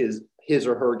take his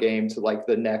or her game to like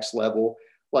the next level,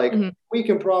 like we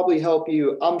can probably help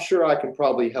you. I'm sure I can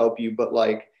probably help you, but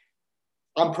like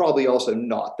I'm probably also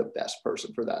not the best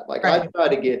person for that. Like I try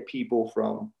to get people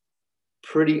from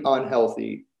pretty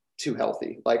unhealthy to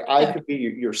healthy. Like I could be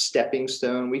your stepping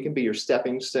stone. We can be your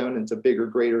stepping stone into bigger,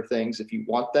 greater things if you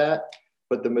want that.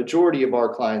 But the majority of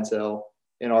our clientele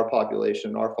in our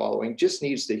population, our following, just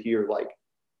needs to hear like,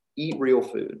 eat real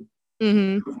food,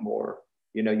 move more.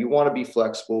 You want to be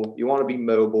flexible. You want to be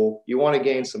mobile. You want to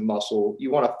gain some muscle.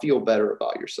 You want to feel better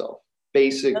about yourself.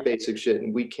 Basic shit.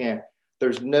 And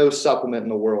there's no supplement in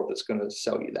the world that's going to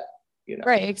sell you that.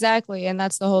 Right, exactly. And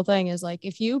that's the whole thing is like,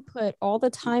 if you put all the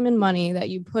time and money that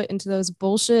you put into those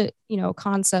bullshit,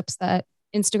 concepts that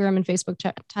Instagram and Facebook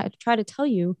try to tell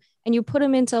you, and you put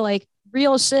them into like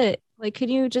real shit, like, can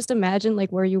you just imagine like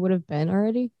where you would have been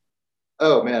already?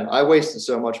 Oh man, I wasted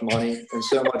so much money and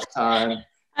so much time.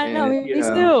 I know, And, me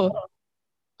too.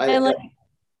 And I, like,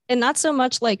 and not so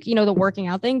much like, the working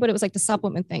out thing, but it was like the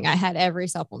supplement thing. I had every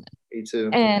supplement. Me too.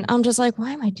 And I'm just like,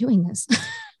 why am I doing this?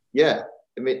 Yeah,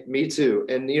 me too.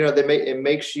 And it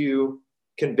makes you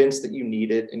convinced that you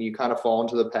need it, and you kind of fall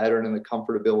into the pattern and the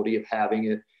comfortability of having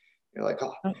it. You're like,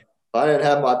 oh, if I didn't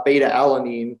have my beta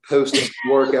alanine post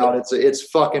workout, it's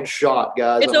fucking shot,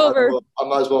 guys. It's over. I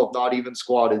might as well have not even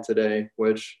squatted today,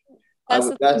 which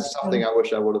that's something I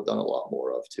wish I would have done a lot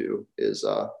more of too. Is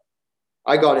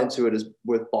I got into it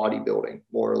with bodybuilding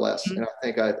more or less. And I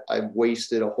think I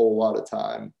wasted a whole lot of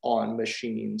time on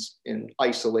machines and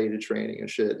isolated training and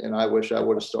shit. And I wish I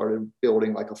would have started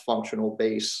building like a functional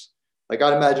base. Like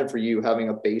I'd imagine for you having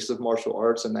a base of martial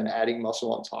arts and then adding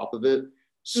muscle on top of it,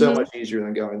 so much easier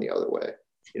than going the other way.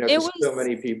 Because so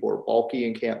many people are bulky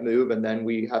and can't move, and then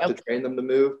we have to train them to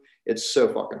move. It's so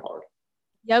fucking hard.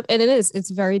 Yep. And it's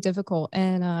very difficult.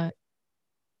 And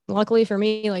luckily for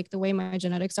me, like the way my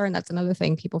genetics are, and that's another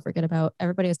thing people forget about.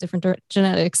 Everybody has different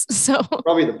genetics. So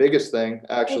probably the biggest thing,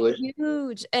 actually. It's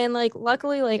huge. And like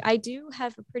luckily, like I do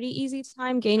have a pretty easy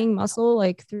time gaining muscle,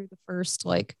 like through the first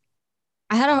like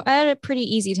I had a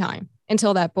pretty easy time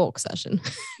until that bulk session.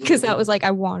 Because that was like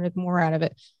I wanted more out of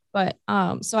it. But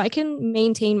so I can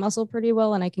maintain muscle pretty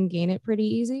well and I can gain it pretty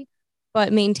easy.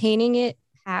 But maintaining it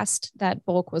past that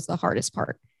bulk was the hardest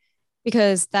part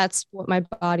because that's what my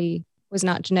body was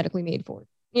not genetically made for,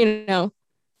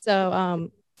 So,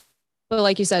 but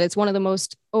like you said, it's one of the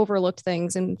most overlooked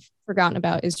things and forgotten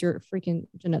about is your freaking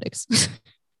genetics.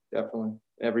 Definitely.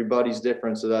 Everybody's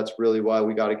different. So that's really why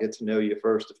we got to get to know you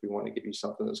first if we want to give you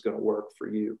something that's going to work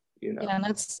for you, Yeah,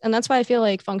 and that's why I feel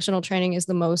like functional training is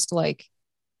the most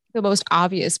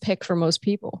obvious pick for most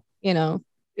people,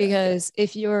 because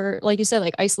if you're, like you said,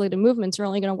 like isolated movements are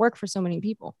only going to work for so many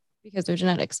people because they're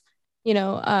genetics.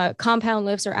 Compound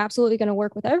lifts are absolutely going to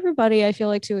work with everybody. I feel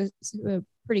like to a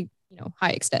pretty, high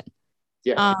extent.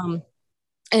 Yeah.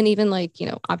 And even like,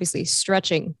 obviously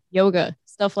stretching, yoga,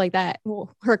 stuff like that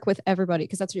will work with everybody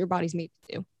because that's what your body's made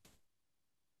to do.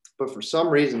 But for some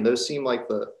reason, those seem like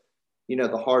the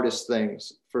hardest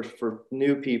things for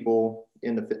new people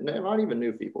not even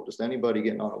new people, just anybody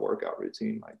getting on a workout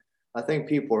routine. Like I think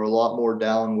people are a lot more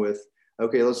down with,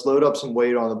 okay, let's load up some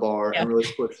weight on the bar and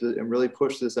really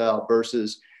push this out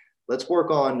versus let's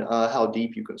work on how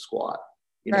deep you can squat,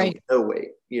 no weight,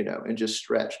 and just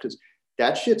stretch because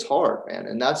that shit's hard, man.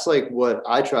 And that's like what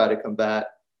I try to combat.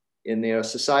 In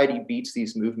society beats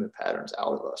these movement patterns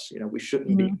out of us. We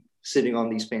shouldn't be sitting on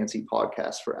these fancy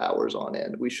podcasts for hours on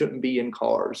end. We shouldn't be in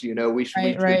cars. We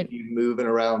should be moving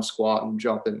around, squatting,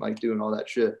 jumping, like doing all that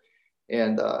shit.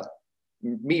 And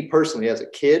me personally, as a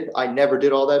kid, I never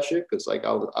did all that shit because like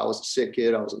I was a sick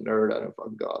kid. I was a nerd. I didn't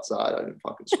fucking go outside. I didn't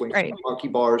fucking swing monkey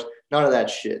bars. None of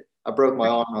that shit. I broke my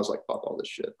arm. I was like, fuck all this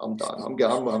shit. I'm done.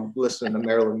 I'm listening to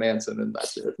Marilyn Manson and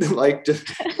that's it. Like,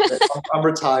 I'm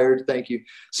retired. Thank you.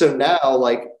 So now,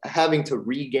 like, having to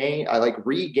I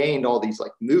regained all these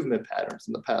like movement patterns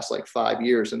in the past like 5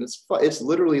 years, and it's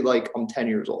literally like I'm 10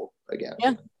 years old again.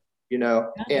 Yeah.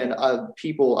 And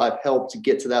people I've helped to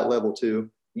get to that level too.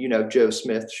 Joe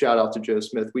Smith. Shout out to Joe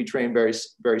Smith. We train very,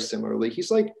 very similarly. He's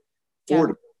like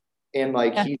 40. And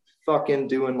like he's fucking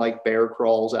doing like bear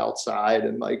crawls outside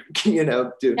and like doing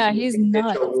he's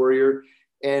not a warrior.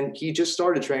 And he just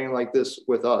started training like this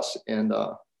with us. And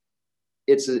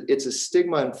it's a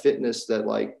stigma in fitness that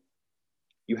like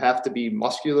you have to be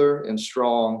muscular and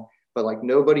strong, but like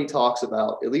nobody talks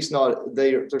about, at least not,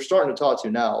 they're starting to talk to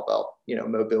you now about, you know,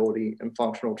 mobility and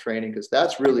functional training, because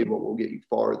that's really what will get you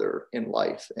farther in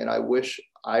life. And I wish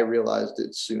I realized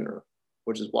it sooner,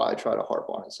 which is why I try to harp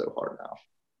on it so hard now.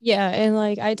 Yeah, and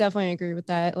like I definitely agree with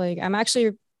that. Like I'm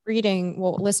actually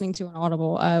listening to an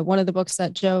Audible, one of the books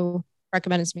that Joe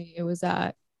recommended to me. It was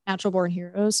Natural Born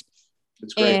Heroes.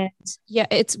 It's great. And yeah,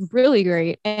 it's really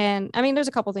great. And I mean, there's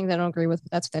a couple things I don't agree with,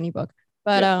 but that's with any book.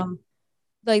 But Yeah.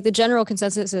 like the general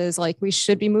consensus is like we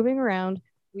should be moving around.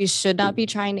 We should not be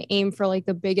trying to aim for like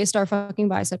the biggest our fucking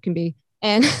bicep can be.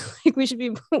 And like we should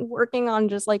be working on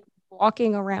just like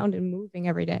walking around and moving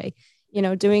every day, you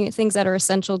know, doing things that are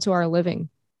essential to our living.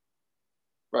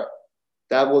 Right.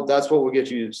 That's what will get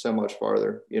you so much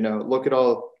farther. You know, look at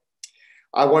all,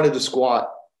 I wanted to squat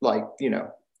like, you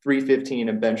know, 315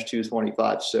 and bench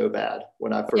 225 so bad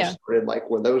when I first started, like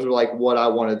where those were like what I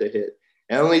wanted to hit.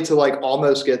 And only to like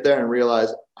almost get there and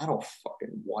realize I don't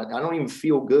even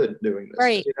feel good doing this.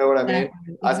 Right. You know what I mean?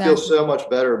 Exactly. I feel so much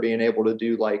better being able to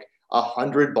do like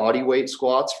 100 body weight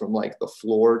squats from like the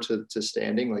floor to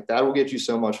standing. Like that will get you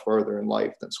so much further in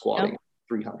life than squatting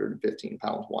 315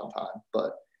 pounds one time.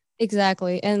 But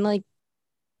exactly. And like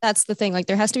that's the thing. Like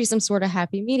there has to be some sort of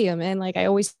happy medium. And like I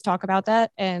always talk about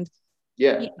that. And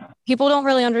yeah, people don't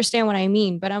really understand what I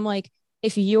mean. But I'm like,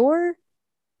 if you're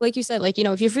like you said, like, you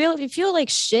know, if you feel like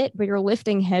shit, but you're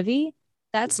lifting heavy,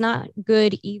 that's not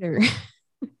good either.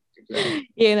 exactly.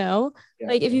 You know, Yeah.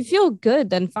 like if you feel good,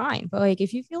 then fine. But like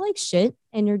if you feel like shit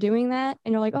and you're doing that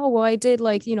and you're like, oh, well, I did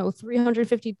like, you know,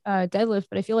 350 deadlift,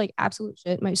 but I feel like absolute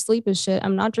shit. My sleep is shit.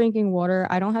 I'm not drinking water.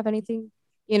 I don't have anything,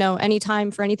 you know, any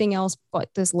time for anything else but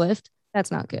this lift.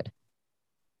 That's not good.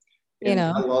 And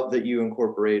I love that you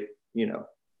incorporate, you know,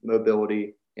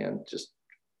 mobility and just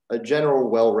a general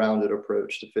well-rounded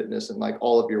approach to fitness and like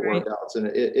all of your workouts, and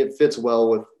it fits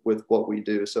well with what we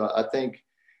do. So I think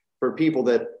for people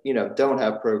that, you know, don't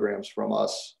have programs from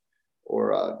us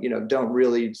or you know, don't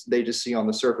really, they just see on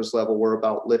the surface level we're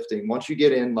about lifting. Once you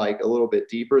get in like a little bit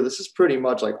deeper, this is pretty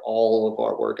much like all of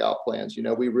our workout plans. You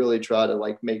know, we really try to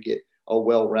like make it a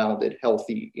well-rounded,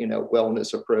 healthy, you know,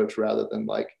 wellness approach rather than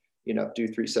like, you know, do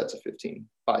 3 sets of 15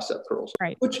 bicep curls,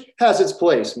 which has its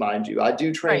place, mind you. I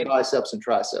do train biceps and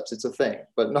triceps. It's a thing,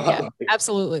 but not like,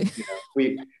 absolutely.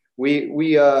 You know,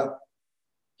 we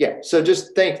yeah. So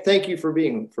just thank you for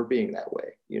being that way,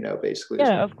 you know, basically.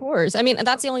 Yeah, of course. I mean,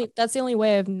 that's the only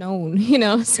way I've known, you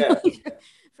know. So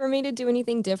for me to do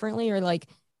anything differently or like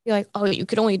be like, oh, you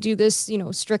could only do this, you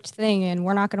know, strict thing and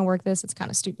we're not going to work this, it's kind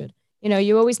of stupid. You know,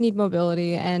 you always need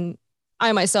mobility, and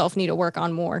I myself need to work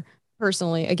on more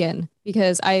personally again,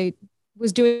 because I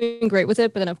was doing great with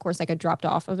it, but then of course like I dropped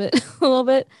off of it a little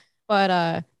bit.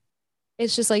 But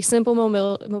it's just like simple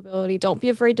mobility. Don't be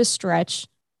afraid to stretch,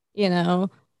 you know.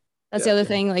 That's the other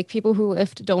thing. Like people who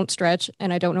lift don't stretch,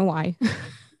 and I don't know why.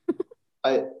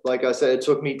 Like I said, it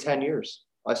took me 10 years.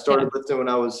 I started lifting when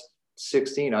I was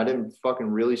 16. I didn't fucking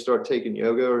really start taking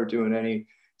yoga or doing any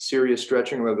serious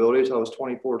stretching or mobility until I was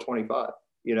 24, 25.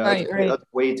 You know, that's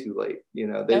way too late. You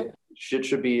know, it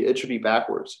should be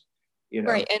backwards. You know?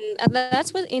 Right. And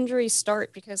that's when injuries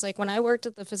start, because like when I worked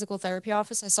at the physical therapy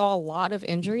office, I saw a lot of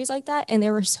injuries like that, and they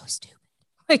were so stupid.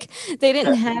 Like they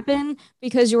didn't happen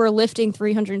because you were lifting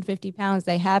 350 pounds.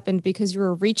 They happened because you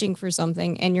were reaching for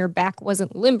something and your back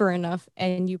wasn't limber enough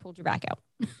and you pulled your back out.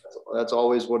 That's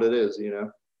always what it is, you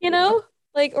know? You know,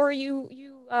 like, or you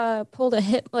pulled a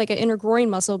hip, like an inner groin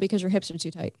muscle because your hips are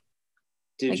too tight.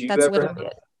 Did you ever have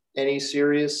any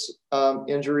serious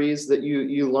injuries that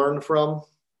you learned from?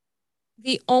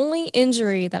 The only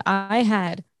injury that I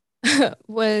had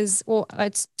was, well,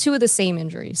 it's two of the same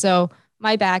injury. So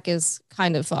my back is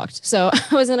kind of fucked. So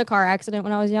I was in a car accident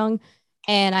when I was young,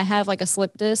 and I have like a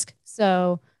slip disc.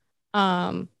 So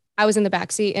I was in the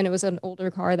back seat, and it was an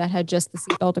older car that had just the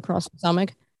seatbelt across the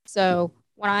stomach. So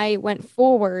when I went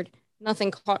forward, nothing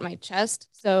caught my chest.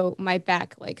 So my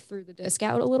back like threw the disc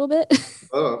out a little bit.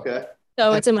 Oh, okay.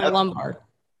 So it's in my lumbar.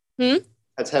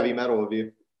 That's heavy metal of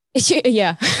you.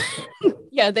 Yeah.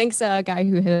 Yeah. Thanks, guy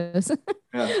who hit us.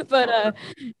 But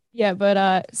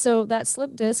so that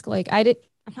slip disc, like I'm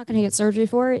not gonna get surgery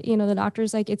for it. You know, the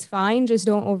doctor's like, it's fine, just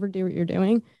don't overdo what you're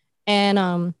doing.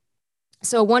 And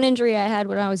so one injury I had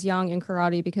when I was young in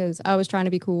karate, because I was trying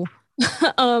to be cool.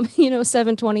 You know,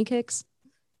 720 kicks.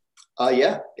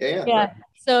 Yeah. Right.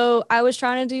 So I was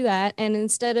trying to do that, and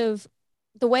instead of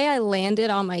the way I landed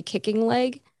on my kicking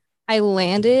leg, I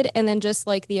landed and then just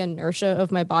like the inertia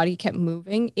of my body kept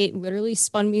moving. It literally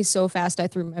spun me so fast I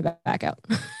threw my back out.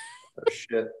 Oh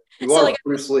shit. You So are like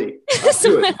Bruce Lee. I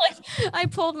so do it. I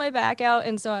pulled my back out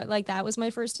and so like that was my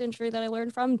first injury that I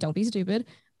learned from. Don't be stupid.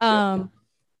 Yeah.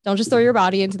 Don't just throw your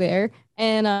body into the air.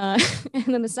 And and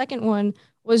then the second one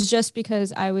was just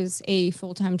because I was a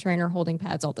full-time trainer holding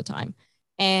pads all the time.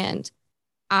 And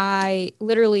I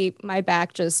literally my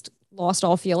back just lost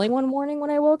all feeling one morning when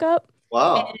I woke up.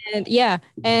 Wow. And yeah,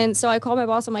 and so I called my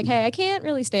boss. I'm like, hey, I can't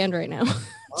really stand right now. She's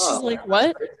Wow. like, That's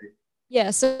what? crazy.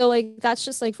 Yeah, so like that's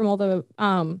just like from all the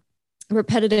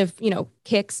repetitive,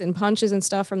 kicks and punches and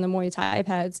stuff from the Muay Thai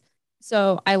pads.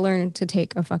 So I learned to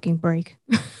take a fucking break.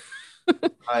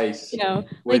 Nice. Like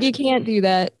Which you can't do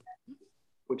that.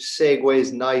 which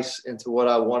segues nice into what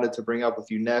I wanted to bring up with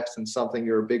you next, and something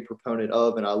you're a big proponent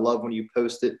of. And I love when you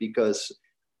post it because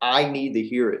I need to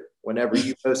hear it. Whenever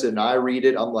you post it and I read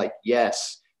it, I'm like,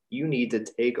 yes, you need to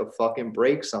take a fucking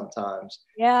break sometimes.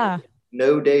 Yeah.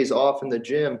 No days off in the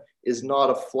gym is not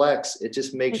a flex. It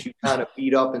just makes you kind of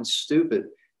beat up and stupid.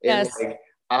 And Yes. like,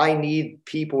 I need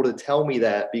people to tell me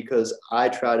that because I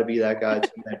try to be that guy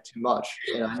too much.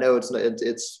 And I know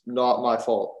it's not my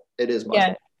fault. It is my Yeah.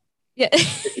 fault. Yeah. We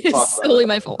can It's talk about solely it.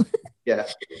 my fault. Yeah.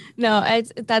 No,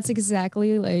 that's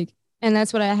exactly like, and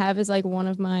that's what I have is like one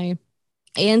of my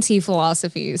anti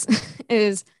philosophies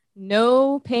is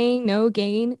no pain, no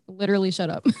gain. Literally shut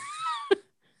up.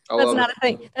 I That's love it. not a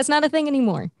thing. That's not a thing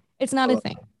anymore. It's I not a love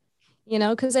thing,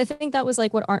 because I think that was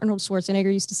like what Arnold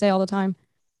Schwarzenegger used to say all the time.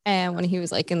 And when he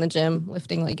was like in the gym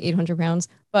lifting like 800 pounds.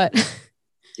 But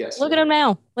Yes. look at him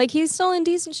now. Like he's still in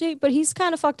decent shape, but he's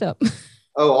kind of fucked up.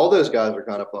 Oh, all those guys are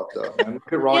kind of fucked up, man. Look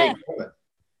at Yeah. Ronnie Coleman.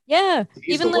 Yeah.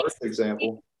 He's the Even like, worst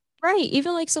example. right.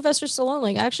 Even like Sylvester Stallone.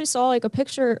 Like I actually saw like a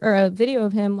picture or a video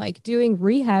of him like doing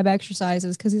rehab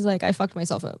exercises because he's like, I fucked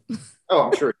myself up. Oh,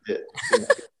 I'm sure he did.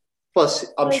 Plus,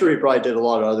 I'm Like sure he probably did a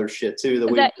lot of other shit too that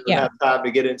we that. don't Yeah. have time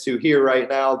to get into here right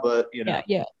now. But Yeah.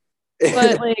 Yeah.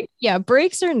 But like, yeah,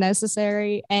 breaks are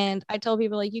necessary. And I tell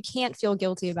people like you can't feel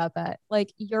guilty about that.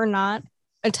 Like you're not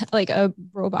like a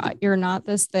robot. You're not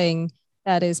this thing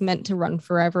that is meant to run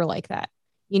forever like that.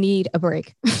 You need a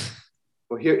break.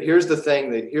 well, here's the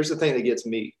thing that gets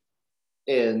me,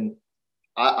 and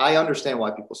I understand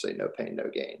why people say no pain, no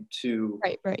gain to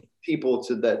Right, right. people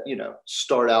to that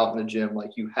start out in the gym.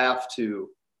 Like you have to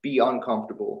be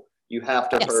uncomfortable. You have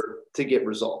to Yes. hurt to get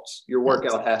results. Your Yes.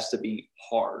 workout has to be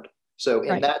hard. So in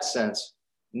Right. that sense,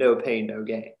 no pain, no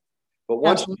gain. But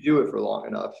once you Absolutely. do it for long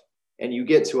enough and you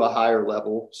get to a higher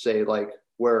level, say like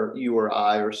where you or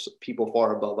I or people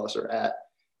far above us are at,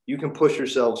 you can push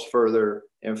yourselves further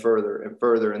and further and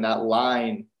further, and that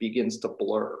line begins to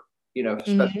blur. Mhm.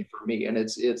 Especially for me, and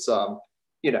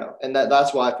and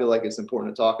that's why I feel like it's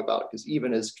important to talk about it because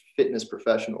even as fitness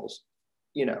professionals,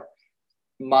 you know,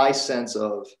 my sense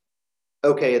of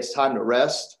okay, it's time to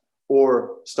rest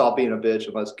or stop being a bitch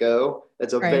and let's go.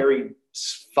 It's a Right. very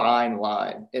fine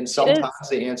line. And It sometimes is.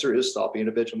 the answer is stop being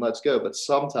a bitch and let's go. But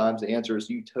sometimes the answer is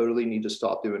you totally need to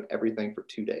stop doing everything for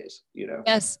 2 days.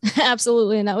 Yes,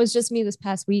 absolutely. And that was just me this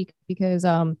past week because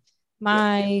Yeah.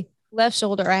 my left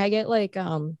shoulder, I get like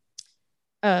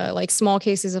small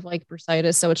cases of like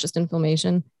bursitis, so it's just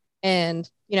inflammation. And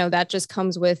that just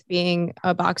comes with being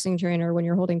a boxing trainer when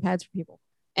you're holding pads for people.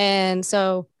 And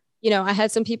so, I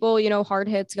had some people, hard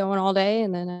hits going all day,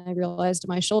 and then I realized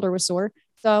my shoulder was sore.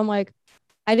 So I'm like,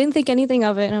 I didn't think anything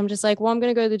of it, and I'm just like, well, I'm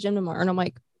gonna go to the gym tomorrow. And I'm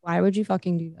like, why would you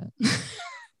fucking do that?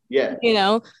 Yeah. you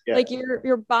know, Yeah. like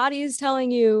your body is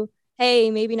telling you, hey,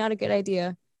 maybe not a good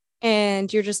idea,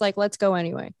 and you're just like, let's go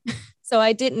anyway. So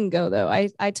I didn't go though.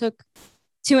 I took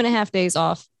 2.5 days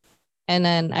off. And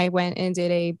then I went and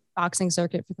did a boxing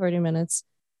circuit for 30 minutes.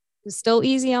 It was still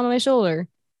easy on my shoulder.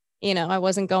 I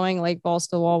wasn't going like balls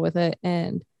to the wall with it.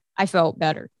 And I felt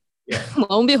better. Yeah.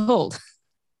 Lo and behold.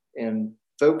 And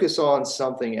focus on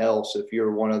something else if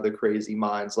you're one of the crazy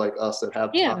minds like us that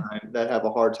have Yeah. time, that have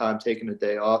a hard time taking a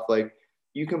day off. Like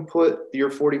you can put your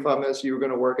 45 minutes you were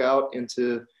going to work out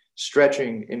into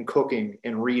stretching and cooking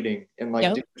and reading and like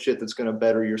Yep. doing shit that's going to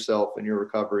better yourself and your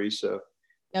recovery. So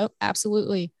Yep.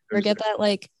 Absolutely. Or there's get that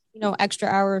like, extra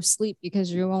hour of sleep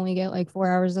because you only get like 4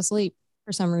 hours of sleep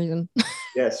for some reason.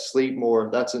 yes, sleep more.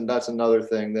 That's another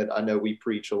thing that I know we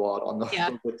preach a lot on the Yeah.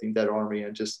 Lifting Dead Army,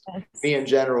 and just Yes. me in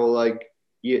general. Like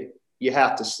you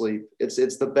have to sleep.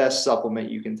 It's the best supplement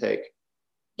you can take.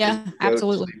 Yeah. Go to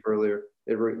Absolutely. sleep earlier.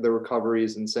 The recovery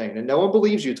is insane, and no one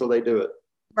believes you till they do it.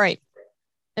 Right.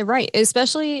 Right.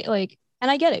 Especially like, and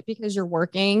I get it because you're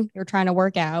working, you're trying to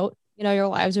work out, your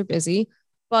lives are busy.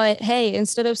 But hey,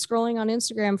 instead of scrolling on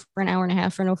Instagram for an hour and a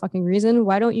half for no fucking reason,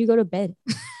 why don't you go to bed?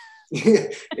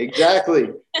 Exactly.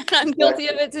 I'm guilty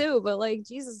of it too, but like,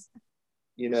 Jesus.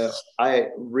 I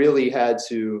really had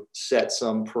to set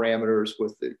some parameters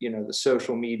with the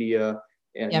social media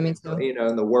and, Yeah, me too.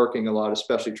 and the working a lot,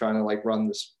 especially trying to like run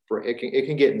this, it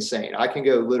can get insane. I can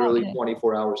go literally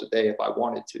 24 hours a day if I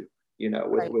wanted to,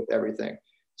 with everything.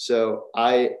 So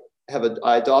I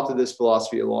adopted this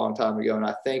philosophy a long time ago, and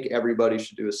I think everybody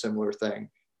should do a similar thing,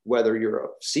 whether you're a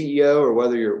CEO or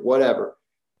whether you're whatever.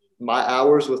 My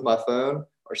hours with my phone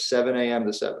are 7 a.m.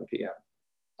 to 7 p.m.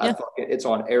 It's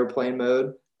on airplane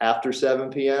mode after 7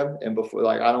 p.m. and before,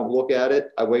 like, I don't look at it.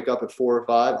 I wake up at 4 or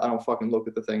 5. I don't fucking look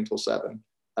at the thing till 7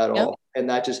 at all. And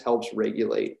that just helps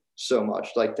regulate so much.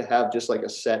 Like, to have just like a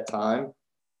set time,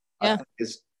 I think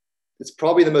it's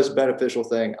probably the most beneficial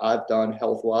thing I've done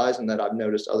health wise, and that I've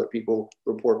noticed other people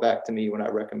report back to me when I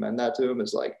recommend that to them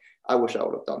is like, I wish I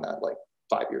would have done that like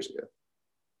 5 years ago.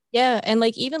 Yeah. And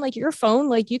like, even like your phone,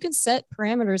 like you can set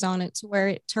parameters on it to where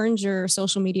it turns your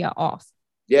social media off.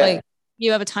 Yeah. Like,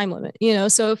 you have a time limit,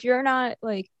 so if you're not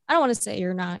like, I don't want to say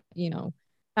you're not,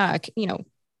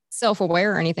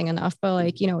 self-aware or anything enough, but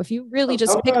like, if you really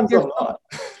just pick up your phone,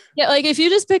 like if you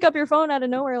just pick up your phone out of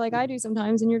nowhere, like I do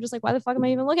sometimes, and you're just like, why the fuck am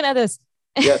I even looking at this?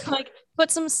 Like,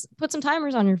 put some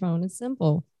timers on your phone. It's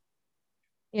simple,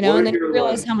 and then you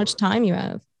realize how much time you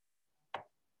have.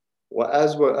 Well,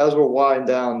 as we're winding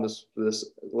down this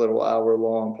little hour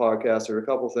long podcast, there are a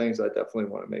couple of things I definitely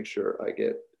want to make sure I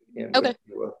get in. Okay.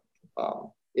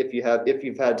 If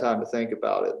you've had time to think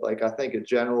about it, like, I think a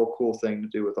general cool thing to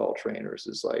do with all trainers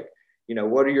is like,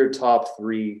 what are your top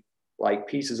 3 like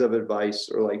pieces of advice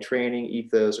or like training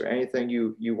ethos or anything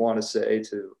you want to say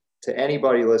to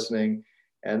anybody listening,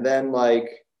 and then like,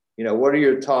 what are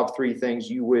your top 3 things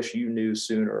you wish you knew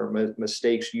sooner, or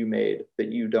mistakes you made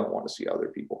that you don't want to see other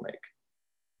people make?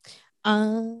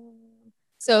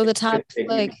 So the top,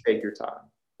 like, take your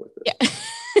time with it. Yeah.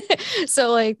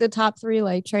 So like the top 3,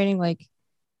 like training, like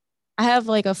I have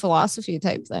like a philosophy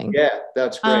type thing. Yeah,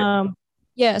 that's great.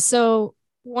 Yeah. So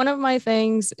one of my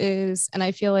things is, and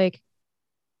I feel like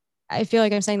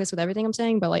I'm saying this with everything I'm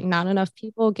saying, but like not enough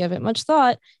people give it much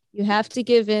thought. You have to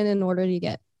give in order to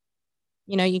get.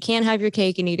 You can't have your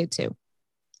cake and eat it too.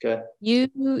 Okay. You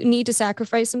need to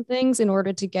sacrifice some things in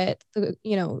order to get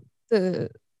the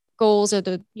goals, or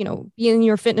the, be in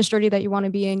your fitness journey that you want to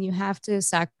be in. You have to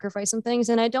sacrifice some things.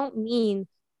 And I don't mean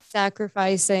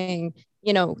sacrificing,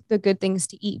 the good things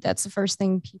to eat. That's the first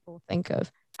thing people think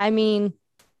of. I mean,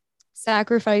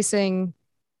 sacrificing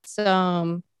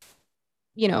some,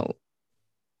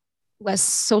 less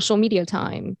social media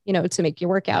time, to make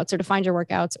your workouts or to find your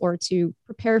workouts or to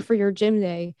prepare for your gym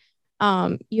day.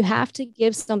 You have to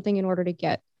give something in order to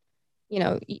get,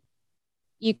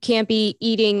 you can't be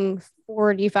eating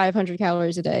 4,500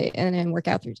 calories a day and then work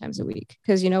out 3 times a week,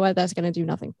 because you know what, that's going to do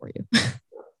nothing for you.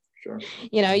 Sure.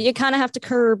 You kind of have to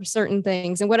curb certain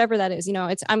things, and whatever that is,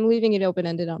 I'm leaving it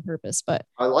open-ended on purpose, but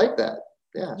I like that.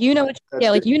 Yeah.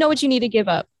 Like, what you need to give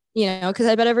up, because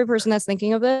I bet every person that's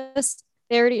thinking of this,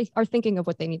 they already are thinking of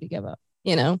what they need to give up,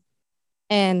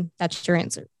 and that's your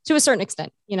answer to a certain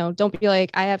extent. Don't be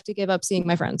like, I have to give up seeing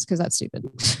my friends, because that's stupid.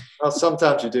 Well,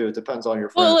 sometimes you do. It depends on your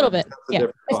friends. Well, a little bit. Yeah.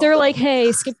 If they're like,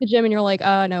 hey, skip the gym, and you're like,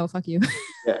 no, fuck you.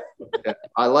 Yeah.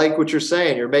 I like what you're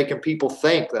saying. You're making people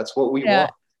think. That's what we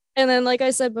want. And then, like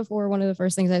I said before, one of the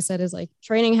first things I said is like,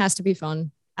 training has to be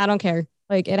fun. I don't care.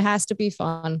 Like, it has to be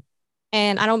fun.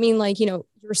 And I don't mean like, you're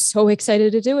so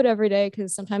excited to do it every day,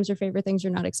 because sometimes your favorite things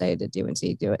you're not excited to do until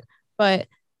you do it. But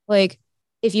like,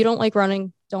 if you don't like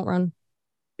running, don't run.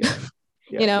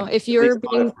 Yeah. If you're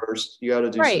being first, you got to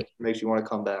do something that makes you want to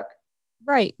come back.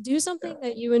 Right. Do something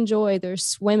that you enjoy. There's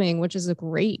swimming, which is a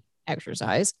great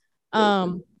exercise.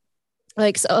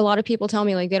 Like, so a lot of people tell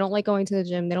me like they don't like going to the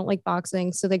gym, they don't like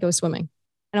boxing, so they go swimming.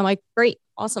 And I'm like, great,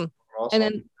 awesome. And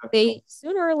then they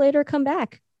sooner or later come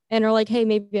back and are like, hey,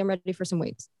 maybe I'm ready for some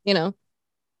weights,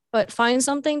 But find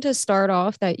something to start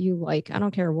off that you like. I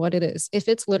don't care what it is. If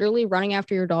it's literally running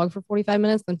after your dog for 45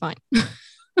 minutes, then fine.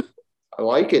 I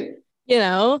like it.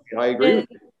 I agree with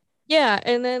you. Yeah.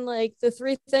 And then like the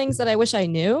 3 things that I wish I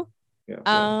knew.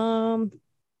 Yeah.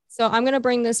 So I'm going to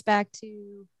bring this back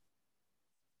to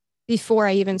before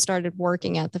I even started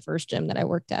working at the first gym that I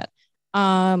worked at.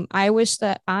 I wish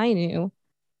that I knew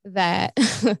that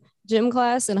gym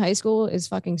class in high school is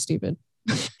fucking stupid.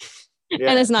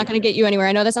 And it's not going to get you anywhere.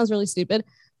 I know that sounds really stupid,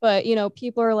 but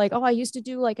people are like, oh, I used to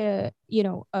do like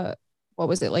what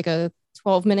was it? Like a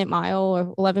 12-minute mile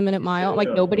or 11-minute mile. I'm like,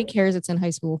 nobody cares. It's in high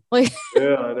school. Like,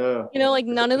 yeah, I know. Like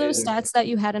none of those stats that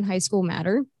you had in high school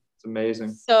matter. It's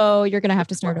amazing. So you're going to have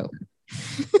to start over.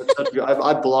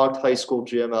 I blocked high school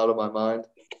gym out of my mind,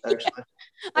 actually.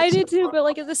 I did too, but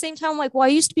like at the same time, I'm like, well, I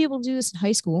used to be able to do this in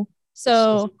high school.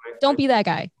 So don't be that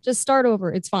guy. Just start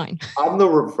over. It's fine. I'm the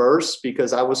reverse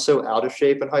because I was so out of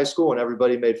shape in high school and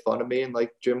everybody made fun of me in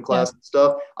like gym class and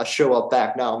stuff. I show up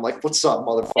back now. I'm like, what's up,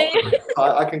 motherfucker?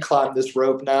 I can climb this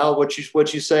rope now. What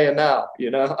you saying now?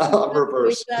 You know, I'm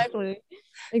reverse. Exactly.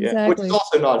 Yeah, which is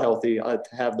also not healthy to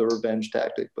have the revenge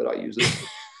tactic, but I use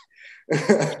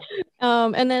it.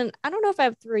 And then I don't know if I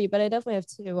have 3, but I definitely have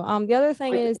 2. The other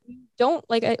thing is you don't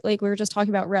like we were just talking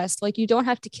about rest. Like you don't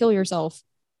have to kill yourself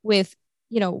with,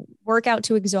 workout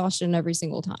to exhaustion every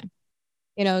single time.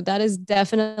 That is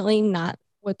definitely not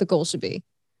what the goal should be.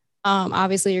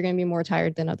 Obviously you're going to be more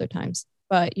tired than other times,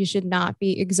 but you should not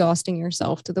be exhausting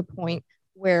yourself to the point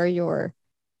where you're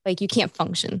like, you can't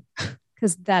function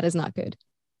because that is not good.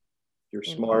 You're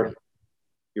smart.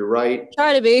 You're right.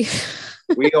 Try to be.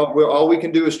 all we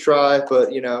can do is try,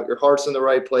 but your heart's in the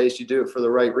right place. You do it for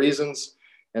the right reasons.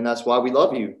 And that's why we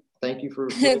love you. Thank you for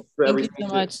Thank everything. you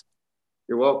so much.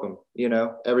 You're welcome.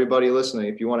 Everybody listening,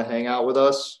 if you want to hang out with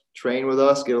us, train with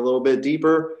us, get a little bit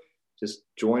deeper, just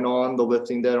join on the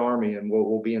Lifting Dead Army and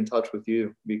we'll be in touch with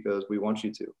you because we want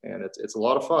you to. And it's a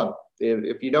lot of fun.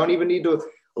 If you don't even need to,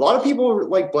 a lot of people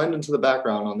like blend into the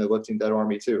background on the Lifting Dead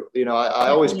Army too. I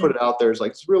always put it out there. It's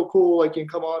like, it's real cool. Like you can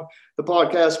come on the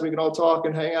podcast, we can all talk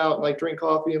and hang out and like drink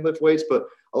coffee and lift weights. But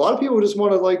a lot of people just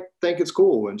want to like think it's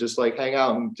cool and just like hang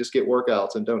out and just get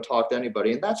workouts and don't talk to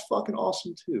anybody. And that's fucking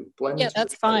awesome too.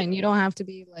 That's fine. You don't have to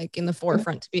be like in the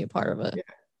forefront to be a part of it. Yeah.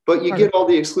 But you get all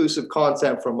the exclusive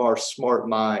content from our smart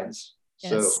minds.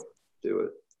 Yes. So do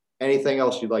it. Anything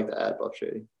else you'd like to add, Buff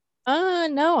Shady?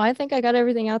 No, I think I got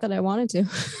everything out that I wanted to.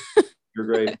 You're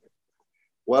great.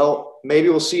 Well, maybe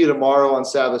we'll see you tomorrow on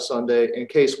Sabbath Sunday. In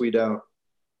case we don't,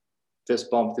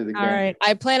 fist bump through the camera. All right.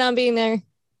 I plan on being there.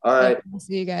 All right. I'll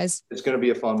see you guys. It's going to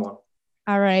be a fun one.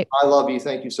 All right. I love you.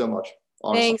 Thank you so much.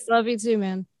 Honestly. Thanks. Love you too,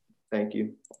 man. Thank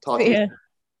you. Talk to you.